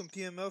and welcome,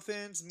 PML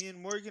fans. Me and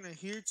Morgan are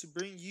here to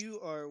bring you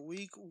our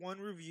Week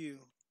 1 review.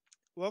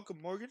 Welcome,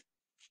 Morgan.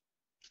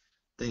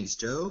 Thanks,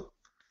 Joe.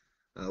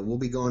 We'll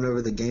be going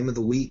over the Game of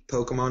the Week,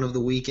 Pokemon of the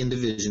Week, and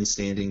Division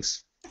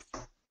standings.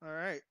 All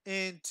right,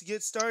 and to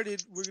get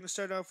started, we're going to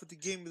start off with the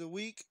Game of the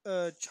Week.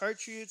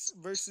 Chartriots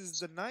versus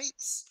the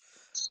Knights,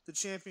 the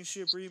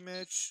championship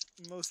rematch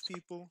most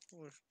people,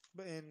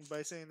 and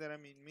by saying that I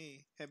mean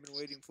me, have been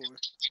waiting for.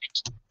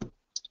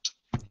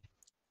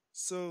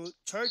 So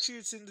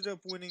Chartriots ended up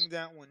winning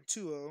that one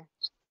 2-0.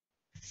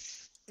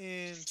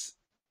 And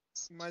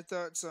my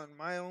thoughts on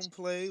my own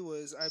play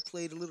was I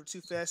played a little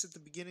too fast at the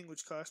beginning,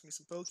 which cost me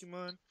some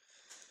Pokemon.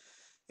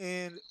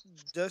 And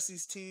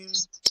Dusty's team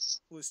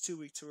was too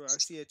weak to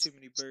rocks. He had too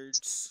many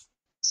birds.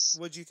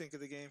 What'd you think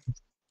of the game?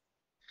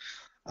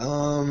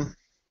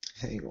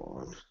 Hang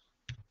on.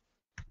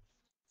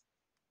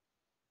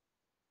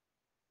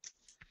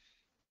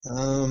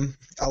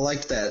 I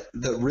liked that.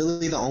 The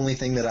only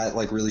thing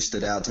that really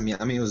stood out to me.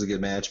 I mean, it was a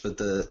good match,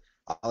 but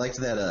I liked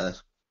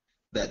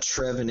that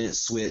Trevenant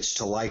switch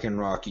to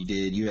Lycanroc you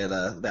did. You had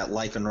that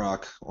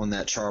Lycanroc on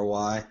that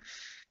CharY,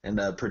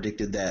 and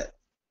predicted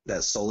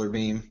that Solar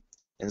Beam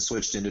and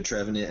switched into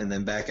Trevenant, and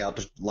then back out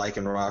to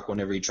Lycanroc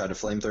whenever he tried to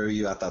flamethrower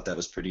you. I thought that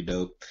was pretty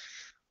dope.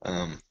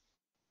 Yeah,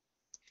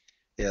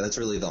 that's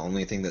really the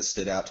only thing that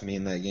stood out to me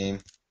in that game.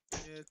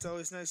 Yeah, it's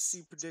always nice to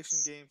see prediction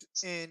games.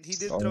 And he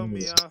did throw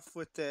me off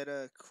with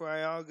that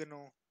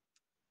cryogonal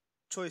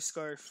choice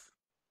scarf.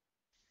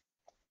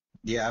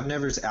 Yeah,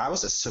 I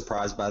was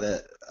surprised by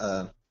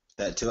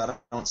that too. I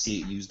don't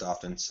see it used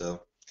often,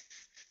 so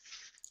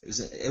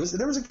there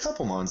was a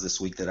couple mons this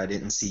week that I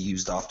didn't see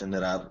used often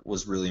that I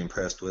was really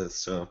impressed with,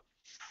 so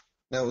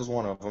that was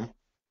one of them.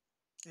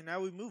 And now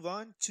we move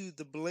on to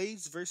the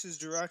Blades versus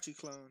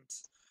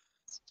Jiraclones.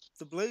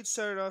 The Blades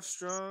started off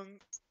strong,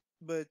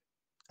 but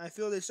I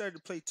feel they started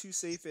to play too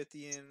safe at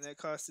the end, and that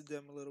costed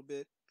them a little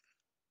bit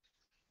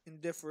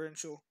in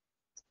differential.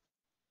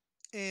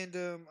 And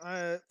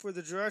for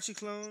the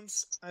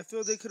Jiraclones, I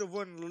feel they could have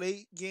won a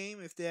late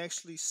game if they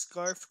actually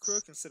scarfed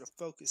Crook instead of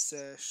focus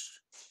sash.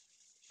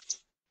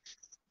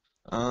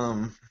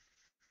 I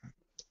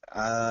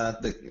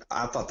thought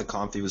the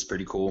Comfy was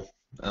pretty cool.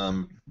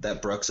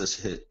 That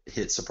Bruxus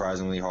hit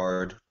surprisingly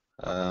hard.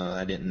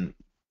 I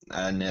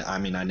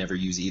never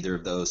use either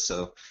of those,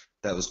 so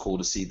that was cool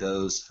to see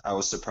those. I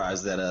was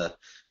surprised that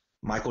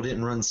Michael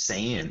didn't run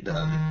Sand.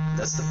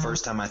 That's the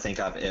first time I think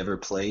I've ever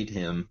played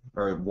him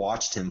or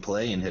watched him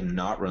play and had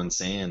not run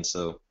Sand.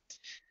 So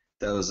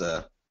that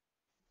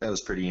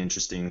was pretty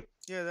interesting.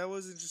 Yeah, that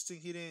was interesting.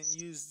 He didn't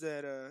use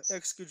that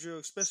Excadrill,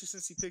 especially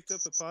since he picked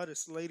up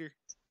Apotus later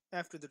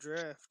after the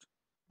draft.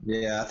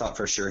 Yeah, I thought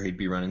for sure he'd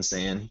be running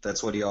Sand.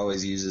 That's what he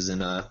always uses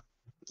in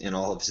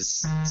all of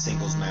his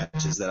singles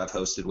matches that I've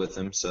hosted with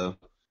him. So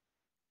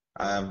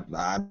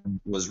I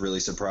was really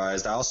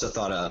surprised. I also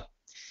thought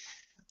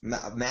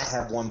Matt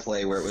had one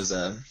play where it was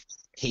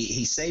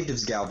he saved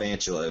his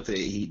Galvantula.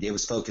 It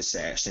was focus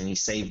sashed, and he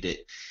saved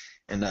it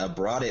and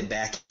brought it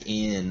back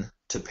in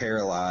to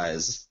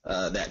paralyze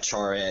that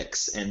Char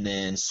X, and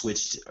then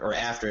switched, or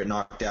after it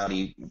knocked out,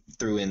 he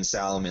threw in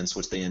Salamence,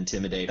 which they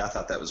intimidate. I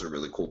thought that was a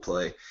really cool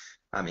play.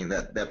 I mean,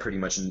 that pretty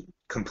much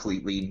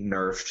completely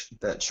nerfed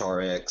that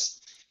Char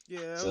X.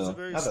 Yeah, that was a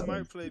very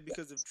smart play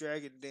because of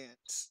Dragon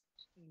Dance.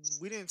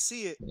 We didn't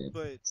see it,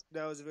 but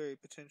that was very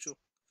potential.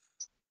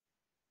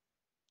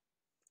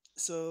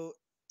 So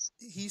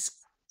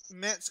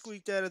Matt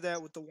squeaked out of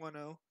that with the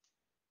 1-0.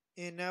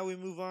 And now we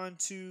move on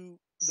to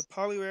the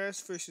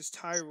Poliwraths versus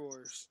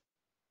Tauros.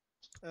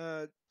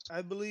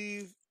 I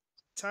believe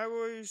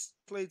Tauros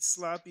played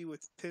sloppy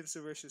with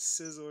Pinsir versus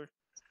Scizor.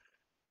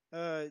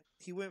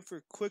 He went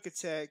for quick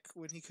attack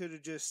when he could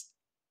have just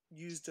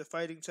used a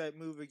fighting type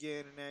move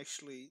again and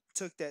actually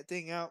took that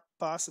thing out,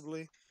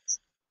 possibly.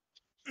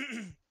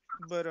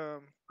 But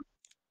other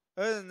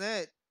than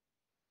that,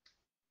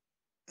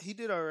 he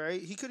did all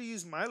right. He could have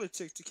used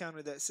Milotic to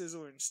counter that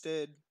Scizor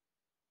instead.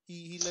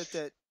 He let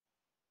that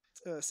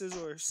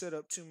Scizor set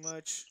up too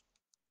much.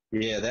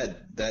 Yeah,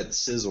 that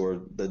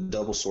Scizor, the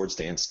double sword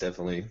stance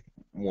definitely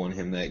won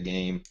him that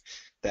game.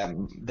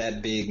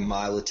 That big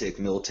Milotic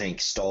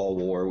Miltank stall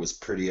war was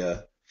pretty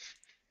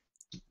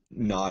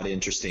not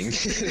interesting.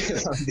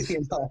 If I'm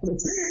being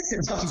honest.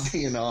 If I'm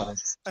being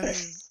honest. I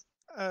mean,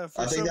 for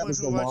I think that someone was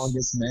the who watched,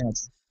 longest match.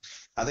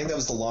 I think that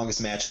was the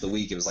longest match of the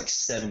week. It was like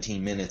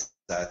 17 minutes.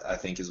 I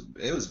think it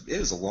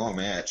was a long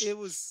match. it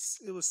was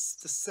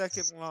the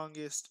second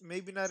longest,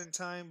 maybe not in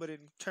time, but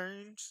in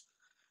turns.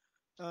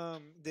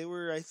 They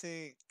were, I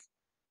think,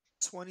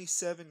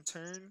 27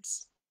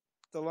 turns.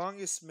 The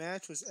longest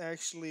match was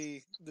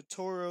actually the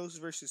Tauros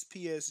versus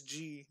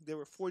PSG. There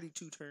were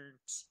 42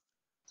 turns.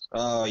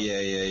 Oh yeah,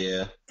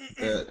 yeah,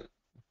 yeah.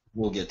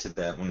 We'll get to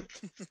that one.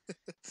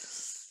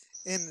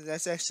 And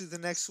that's actually the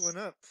next one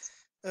up.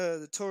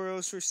 The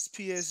Tauros versus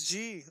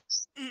PSG.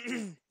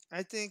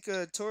 I think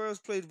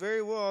Tauros played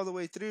very well all the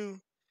way through.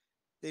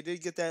 They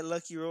did get that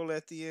lucky roll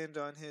at the end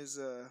on his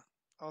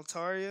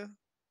Altaria,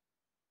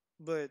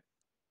 but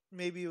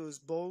maybe it was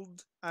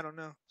bold. I don't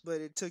know.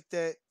 But it took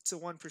that to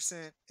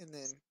 1% and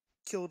then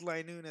killed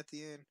Linoon at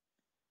the end.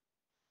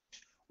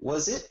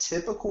 Was it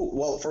typical?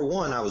 Well, for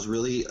one, I was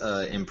really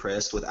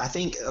impressed with. I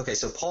think okay,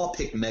 so Paul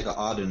picked Mega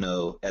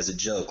Audino as a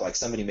joke, like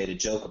somebody made a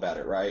joke about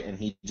it, right? And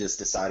he just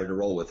decided to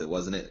roll with it,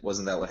 wasn't it?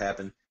 Wasn't that what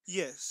happened?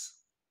 Yes.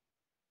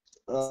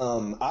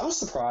 I was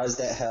surprised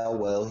at how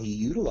well he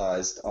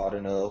utilized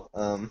Audino.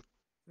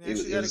 They It,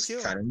 actually it got a was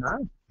kill. kind of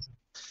nice.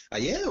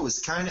 Yeah, it was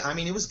kind of. I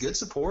mean, it was good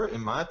support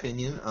in my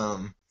opinion.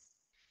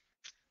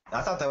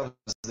 I thought that was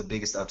the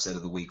biggest upset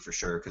of the week for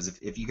sure. Because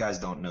if you guys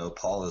don't know,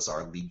 Paul is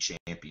our league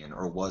champion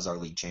or was our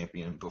league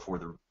champion before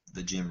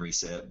the gym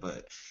reset.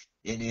 But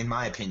in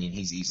my opinion,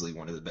 he's easily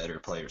one of the better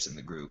players in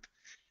the group.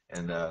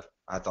 And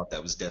I thought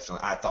that was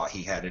definitely. I thought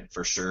he had it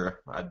for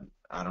sure.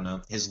 I don't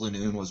know. His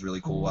Lanoon was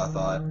really cool. I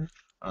thought.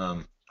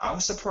 I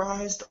was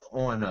surprised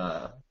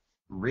on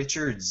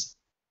Richard's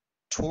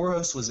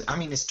Tauros was. I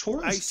mean, is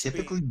Tauros Ice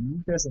typically beam.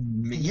 used as a?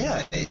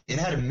 Yeah, it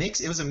had a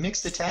mix. It was a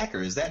mixed attacker.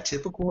 Is that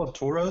typical of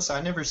Tauros?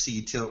 I never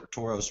see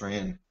Tauros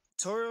ran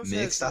Tauros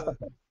has mixed. I a thought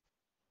that,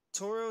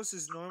 Tauros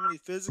is normally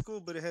physical,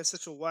 but it has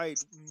such a wide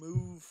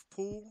move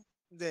pool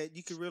that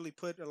you could really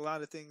put a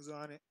lot of things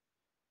on it.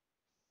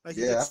 Like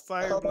it yeah, gets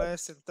I Fire thought that.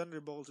 Blast and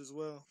Thunderbolt as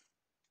well.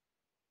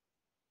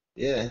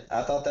 Yeah,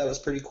 I thought that was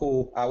pretty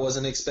cool. I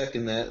wasn't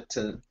expecting that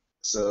to.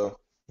 So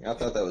I And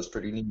thought that was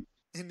pretty neat.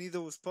 and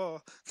neither was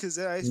Paul, because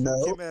that ice beam No,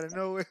 came out of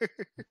nowhere.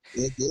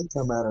 it did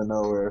come out of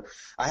nowhere.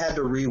 I had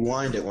to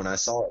rewind it when I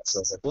saw it. So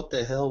I was like, "What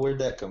the hell? Where'd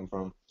that come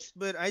from?"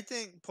 But I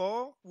think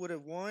Paul would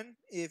have won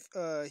if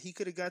he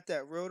could have got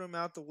that Rotom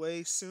out the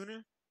way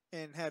sooner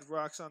and had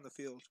rocks on the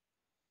field.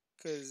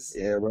 Because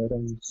Yeah,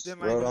 Rodon's then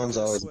Linoon Rodon's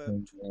could have always a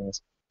pain swept. in the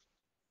ass.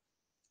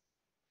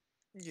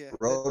 Yeah, that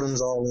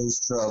Rotom's always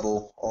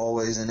trouble,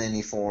 always in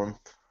any form.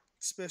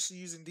 especially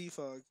using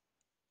Defog.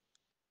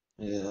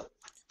 Yeah.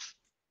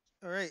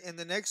 All right, and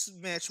the next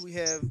match we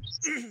have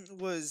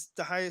was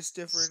the highest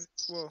different.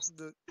 Well,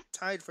 the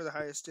tied for the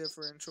highest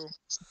differential.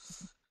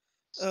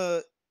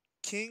 Uh,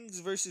 Kings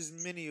versus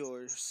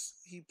Miniors.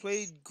 He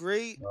played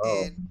great,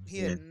 Oh and he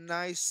had man.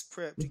 nice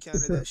prep to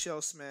counter that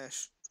shell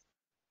smash.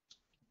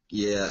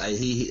 Yeah,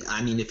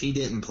 I mean, if he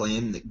didn't play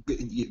him,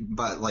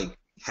 but like,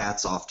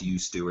 hats off to you,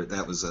 Stuart.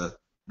 That was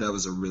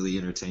a really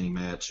entertaining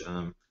match.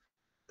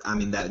 I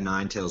mean, that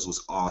Ninetales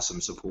was awesome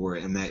support,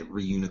 and that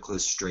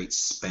Reuniclus straight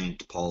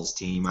spanked Paul's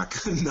team. I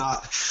could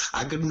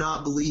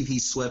not believe he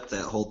swept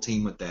that whole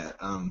team with that.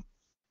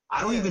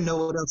 I don't Yeah, even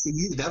know what else he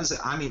used. That was,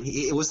 I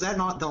mean, was that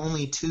not the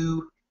only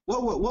two?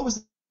 What was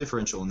the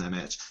differential in that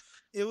match?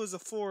 it was a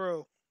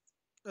 4-0.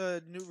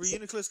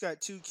 Reuniclus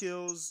got 2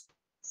 kills.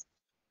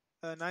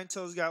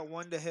 Ninetales got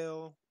 1 to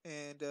hell,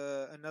 and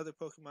another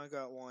Pokemon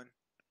got 1.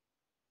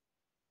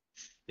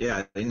 Yeah,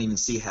 I didn't even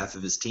see half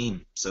of his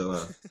team.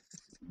 So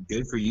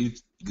good for you,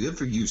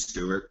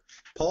 Stuart.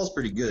 Paul's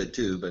pretty good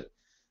too, but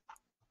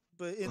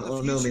But I in the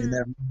don't know, man.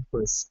 future,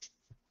 Reuniclus,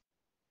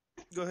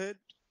 go ahead.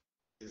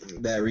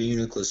 that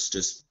Reuniclus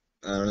just,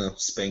 I don't know,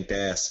 spanked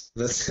ass.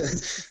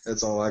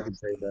 That's all I can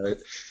say about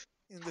it.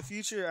 In the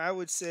future, I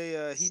would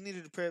say he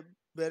needed to prep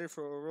better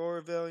for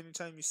Auroraville.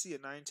 Anytime you see a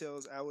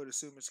Ninetales, I would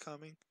assume it's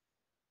coming.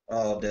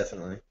 Oh,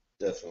 definitely,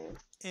 definitely.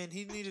 And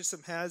he needed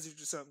some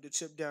hazards or something to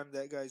chip down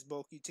that guy's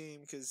bulky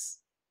team because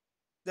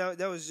that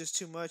was just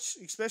too much,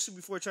 especially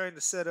before trying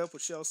to set up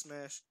with Shell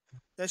Smash.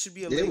 That should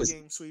be a It late was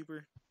game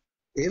sweeper.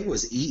 it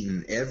was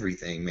eating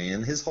everything,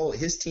 man.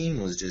 His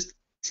team was just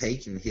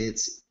taking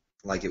hits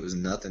like it was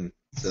nothing.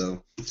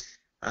 So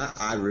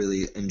I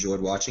really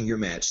enjoyed watching your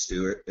match,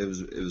 Stuart. It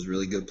was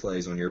really good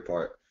plays on your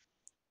part.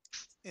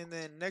 And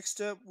then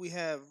next up, we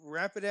have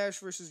Rapidash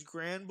versus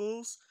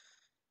Granbulls.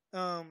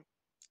 Um,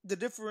 the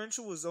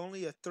differential was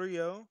only a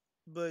 3-0,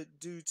 but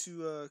due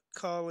to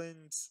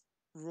Collins'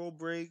 rule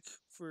break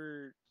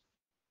for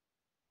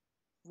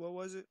what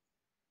was it?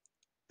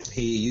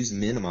 He used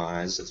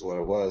minimize is what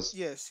it was.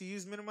 Yes, he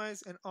used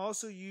Minimize and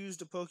also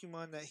used a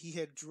Pokemon that he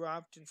had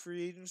dropped in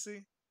free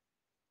agency,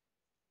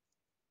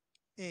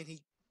 and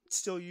he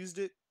still used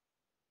it.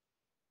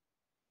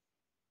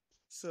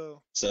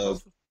 So So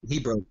hopefully, he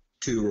broke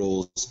 2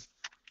 rules,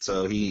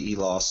 so he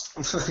lost.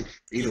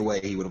 Either way,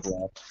 he would have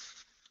lost.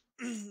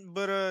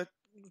 But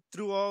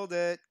through all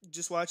that,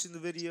 just watching the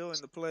video and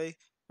the play,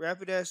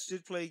 Rapidash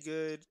did play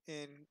good,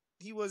 and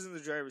he was in the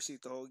driver's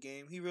seat the whole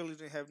game. He really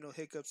didn't have no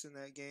hiccups in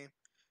that game.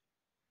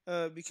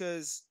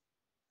 Because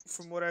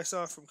from what I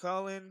saw from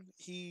Colin,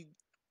 he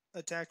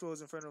attacked what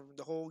was in front of him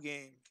the whole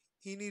game.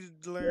 He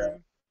needed to Yeah.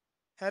 learn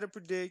how to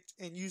predict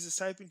and use his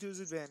typing to his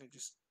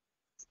advantages.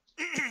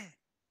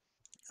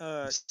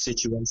 uh,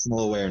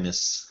 Situational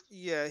awareness.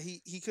 yeah,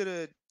 he could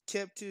have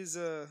kept his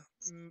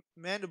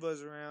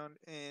Mandibuzz around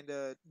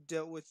and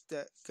dealt with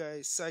that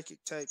guy's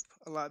psychic type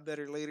a lot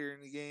better later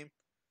in the game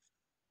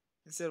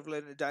instead of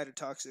letting it die to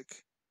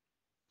toxic.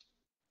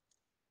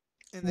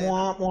 And then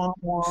Womp womp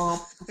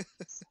womp.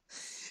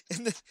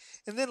 and then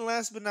and then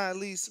last but not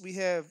least, we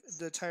have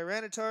the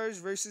Tyranitars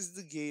versus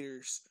the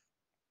Gators.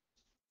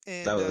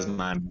 That And was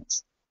my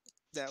match.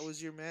 that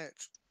was your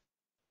match.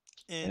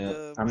 And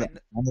Yeah, I'm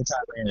the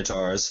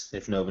Tyranitars,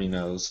 if nobody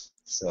knows.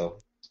 So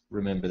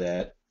remember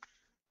that.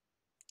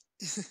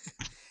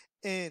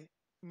 and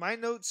my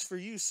notes for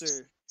you,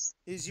 sir,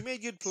 is you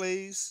made good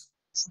plays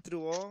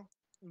through all,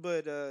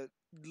 but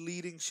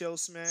leading Shell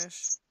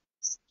Smash,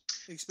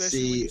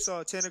 especially when See, you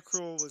saw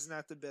Tentacruel, was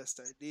not the best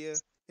idea,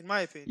 in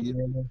my opinion.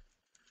 yeah.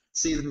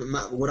 See,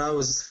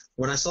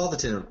 when I saw the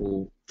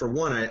tentacle. For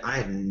one, I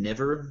had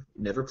never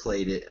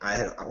played it. I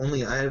had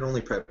only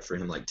prepped for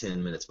him like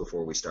 10 minutes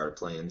before we started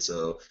playing,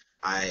 so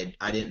I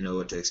didn't know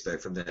what to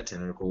expect from that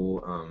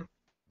tentacle.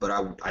 But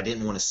I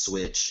didn't want to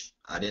switch.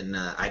 I didn't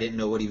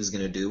know what he was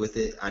gonna do with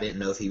it. I didn't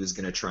know if he was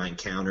gonna try and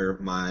counter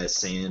my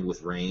sand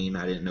with rain.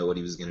 I didn't know what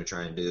he was gonna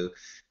try and do.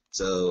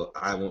 So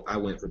I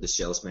went for the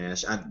shell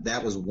smash.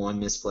 That was one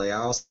misplay.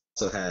 I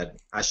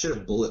should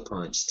have bullet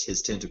punched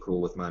his tentacle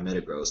with my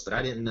Metagross, but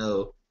I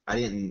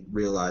didn't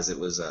realize it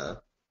was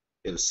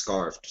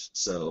scarfed.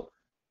 So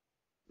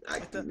I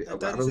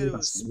thought you said it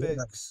was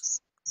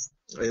specs.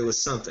 it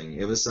was something.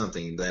 It was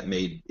something that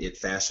made it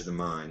faster than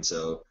mine.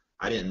 So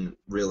I didn't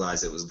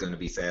realize it was going to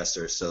be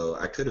faster. So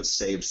I could have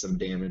saved some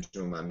damage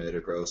on my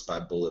Metagross by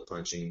bullet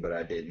punching, but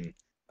I didn't.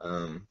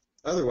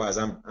 Otherwise,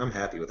 I'm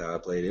happy with how I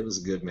played. It was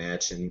a good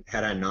match, and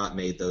had I not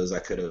made those, I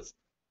could have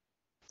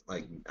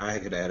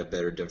had a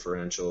better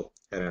differential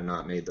had I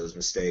not made those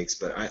mistakes.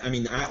 But I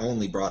mean, I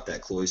only brought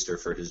that Cloyster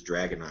for his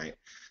Dragonite,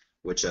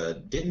 which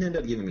didn't end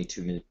up giving me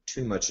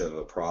too much of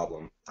a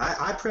problem.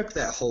 I prepped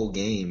that whole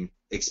game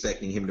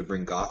expecting him to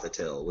bring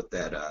Gothitelle with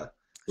that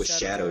with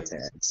Shadow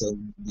Tag. So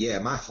yeah,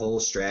 my whole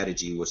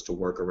strategy was to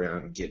work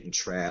around getting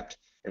trapped.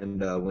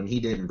 And when he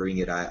didn't bring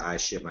it, I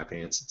shit my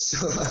pants.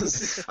 So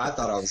I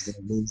thought I was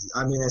going to lose.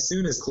 I mean, as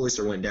soon as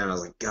Cloyster went down, I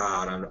was like,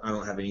 God, I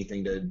don't have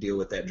anything to deal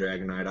with that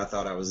Dragonite. I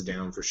thought I was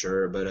down for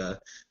sure, but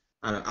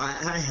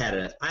I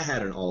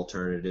had an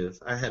alternative.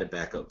 I had a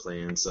backup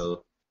plan.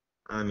 So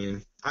I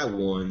mean, I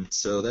won.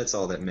 So that's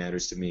all that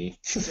matters to me.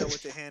 Dealt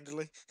with it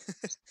handily.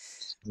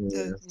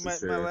 Yeah, for my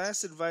sure.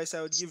 last advice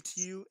I would give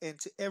to you and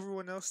to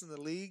everyone else in the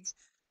league: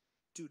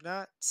 do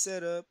not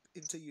set up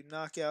until you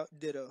knock out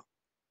Ditto.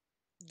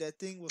 That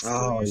thing will steal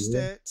Oh your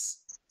yeah. stats,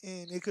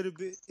 and it could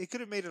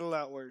have made it a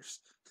lot worse.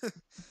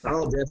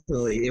 Oh,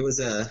 definitely. It was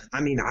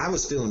I mean, I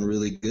was feeling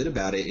really good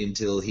about it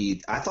until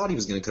I thought he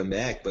was going to come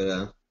back,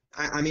 but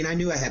I mean, I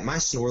knew I had my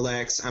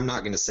Snorlax. I'm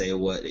not going to say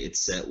what its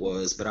set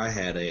was, but I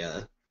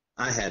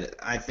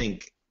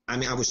think, I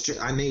mean,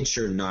 I made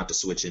sure not to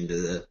switch to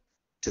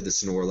the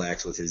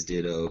Snorlax with his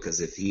Ditto,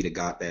 because if he'd have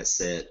got that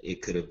set,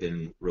 it could have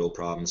been real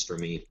problems for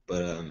me.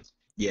 But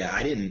yeah,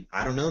 I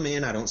don't know,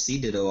 man. I don't see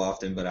Ditto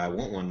often, but I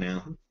want one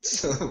now.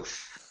 So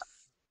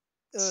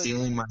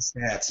stealing my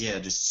stats, yeah,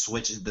 just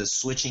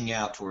switching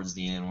out towards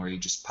the end where he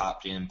just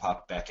popped in,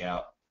 popped back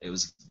out. It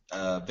was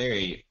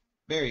very,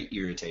 very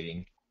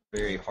irritating,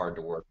 very hard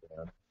to work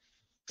around.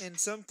 And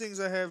some things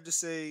I have to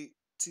say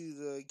to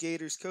the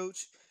Gators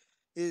coach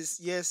is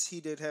yes, he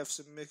did have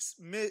some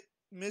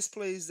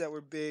misplays that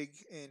were big,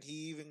 and he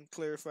even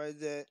clarified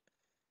that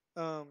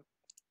um,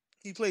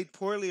 he played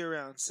poorly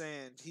around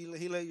sand. He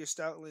let your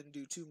Stoutland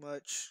do too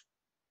much,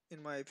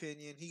 in my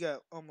opinion. He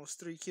got almost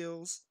 3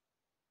 kills,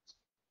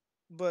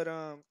 but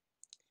other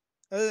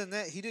than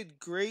that, he did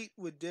great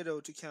with Ditto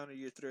to counter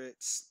your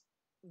threats.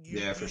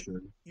 Yeah, for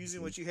sure.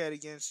 Using what you had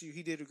against you,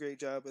 he did a great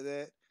job of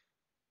that.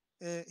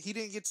 And he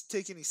didn't get to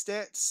take any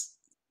stat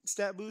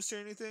boost or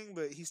anything,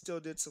 but he still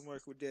did some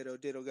work with Ditto.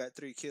 Ditto got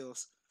 3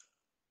 kills.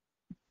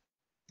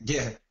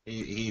 Yeah,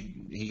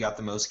 he got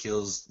the most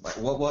kills. Like,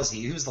 what was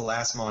he? He was the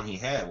last Mon he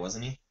had,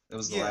 wasn't he? It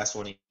was the Yeah, last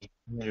one he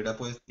ended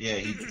up with. Yeah,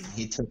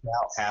 he took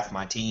out half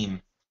my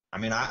team. I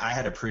mean, I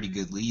had a pretty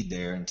good lead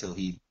there until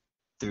he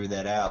threw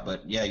that out.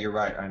 But yeah, you're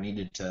right. I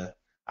needed to.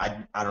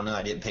 I don't know.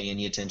 I didn't pay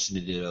any attention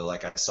to Ditto.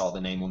 Like, I saw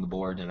the name on the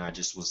board and I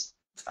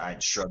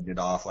shrugged it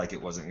off like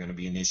it wasn't going to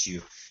be an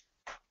issue.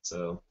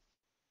 So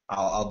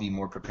I'll be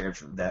more prepared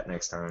for that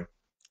next time.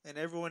 and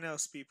everyone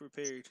else be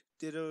prepared.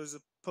 Ditto is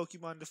a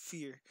Pokemon to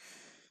fear.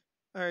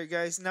 All right,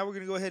 guys. Now we're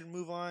gonna go ahead and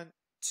move on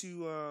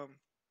to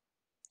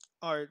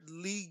our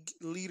league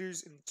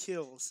leaders and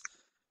kills.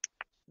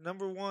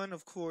 Number one,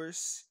 of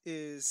course,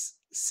 is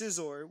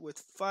Scizor with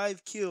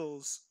 5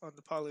 kills on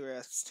the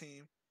Poliwraths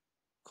team.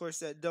 Of course,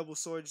 that double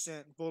Sword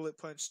Dance Bullet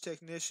Punch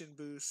Technician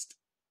boost,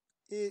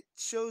 it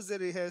shows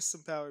that it has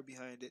some power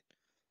behind it.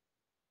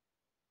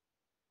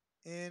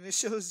 And it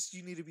shows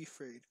you need to be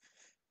afraid.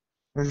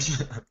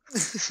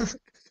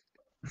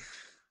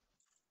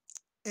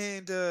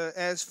 And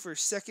as for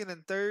second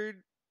and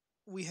third,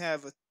 we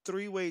have a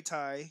 3-way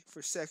tie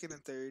for second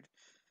and third.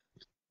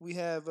 We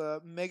have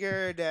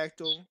Mega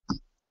Aerodactyl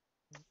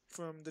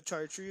from the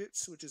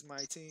Chartriots, which is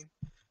my team.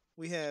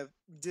 We have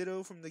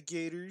Ditto from the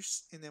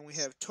Gators, and then we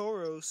have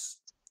Tauros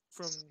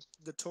from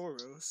the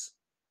Tauros.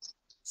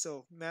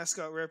 So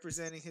mascot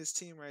representing his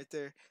team right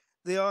there.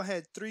 They all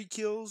had 3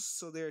 kills,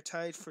 so they're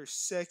tied for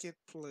second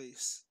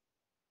place.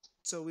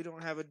 So we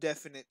don't have a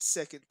definite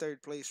second,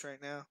 third place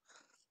right now.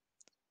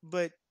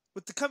 But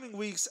with the coming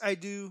weeks, I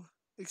do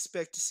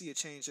expect to see a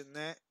change in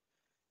that.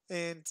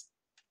 And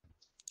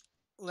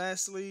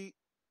lastly,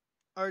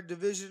 our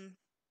division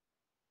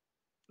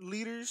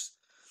leaders.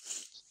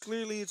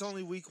 Clearly, it's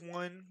only week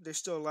 1. There's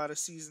still a lot of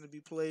season to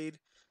be played.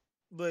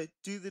 But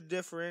due to the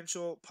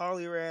differential,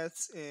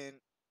 Poliwraths and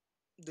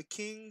the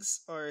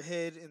Kings are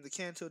ahead in the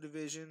Kanto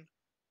division.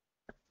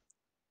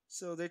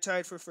 So they're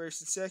tied for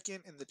first and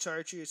second, and the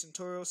Chartriots and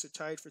Tauros are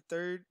tied for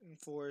third and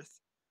fourth.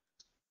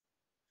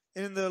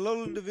 And in the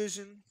Alolan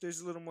division,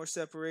 there's a little more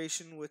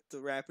separation with the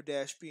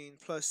Rapidash being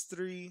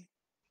 +3,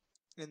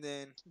 and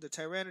then the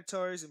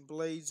Tyranitars and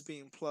Blades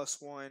being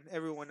 +1.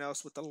 Everyone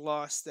else with a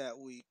loss that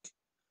week.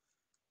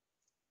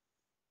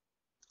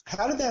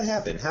 How did that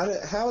happen?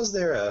 How is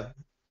there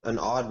an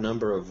odd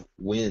number of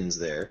wins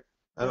there?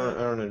 I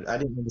don't know. I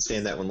didn't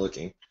understand that when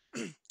looking.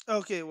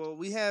 Okay, well,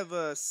 we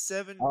have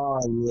 7.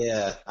 Oh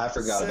yeah, I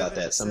forgot about 7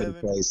 that. and Somebody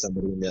 7. plays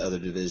somebody in the other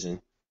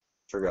division.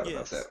 Forgot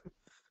about that.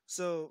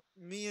 So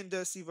me and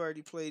Dusty have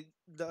already played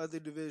the other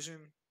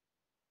division.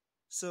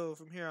 So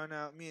from here on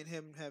out, me and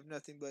him have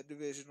nothing but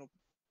divisional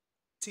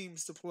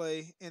teams to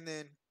play, and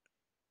then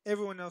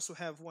everyone else will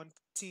have one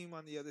team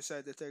on the other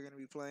side that they're going to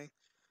be playing.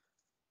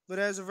 But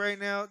as of right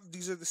now,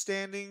 these are the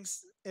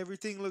standings.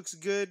 Everything looks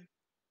good.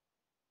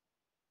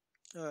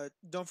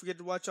 Don't forget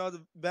to watch all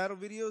the battle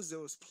videos. There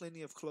was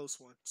plenty of close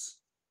ones.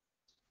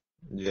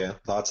 Yeah,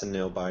 lots of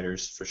nail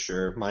biters for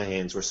sure. My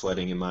hands were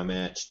sweating in my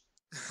match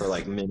for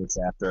like minutes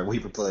after we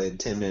played.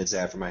 10 minutes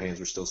after, my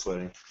hands were still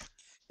sweating.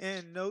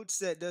 And notes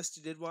that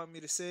Dusty did want me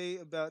to say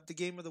about the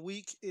game of the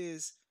week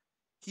is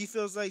he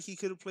feels like he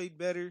could have played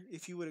better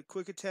if he would have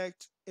quick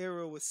attacked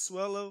Arrow with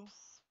Swellow.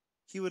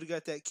 He would have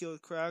got that kill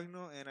with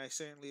Cragno, and I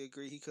certainly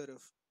agree he could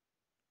have.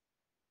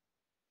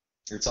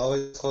 It's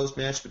always a close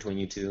match between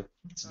you two.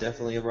 It's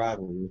definitely a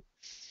rivalry.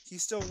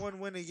 He's still 1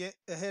 win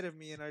ahead of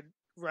me in our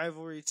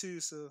rivalry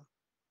too, so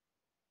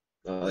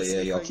Oh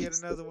yeah, y'all I keep get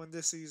another one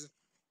this season.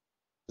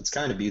 It's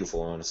kind of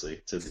beautiful,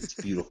 honestly. It's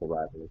a beautiful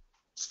rivalry.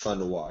 It's fun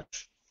to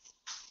watch.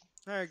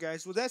 All right,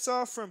 guys. Well, that's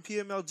all from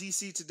PML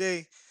DC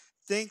today.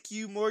 Thank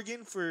you,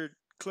 Morgan, for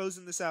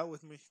closing this out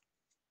with me.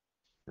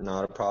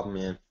 Not a problem,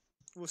 man.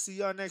 We'll see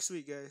y'all next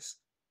week, guys.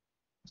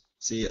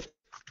 See ya.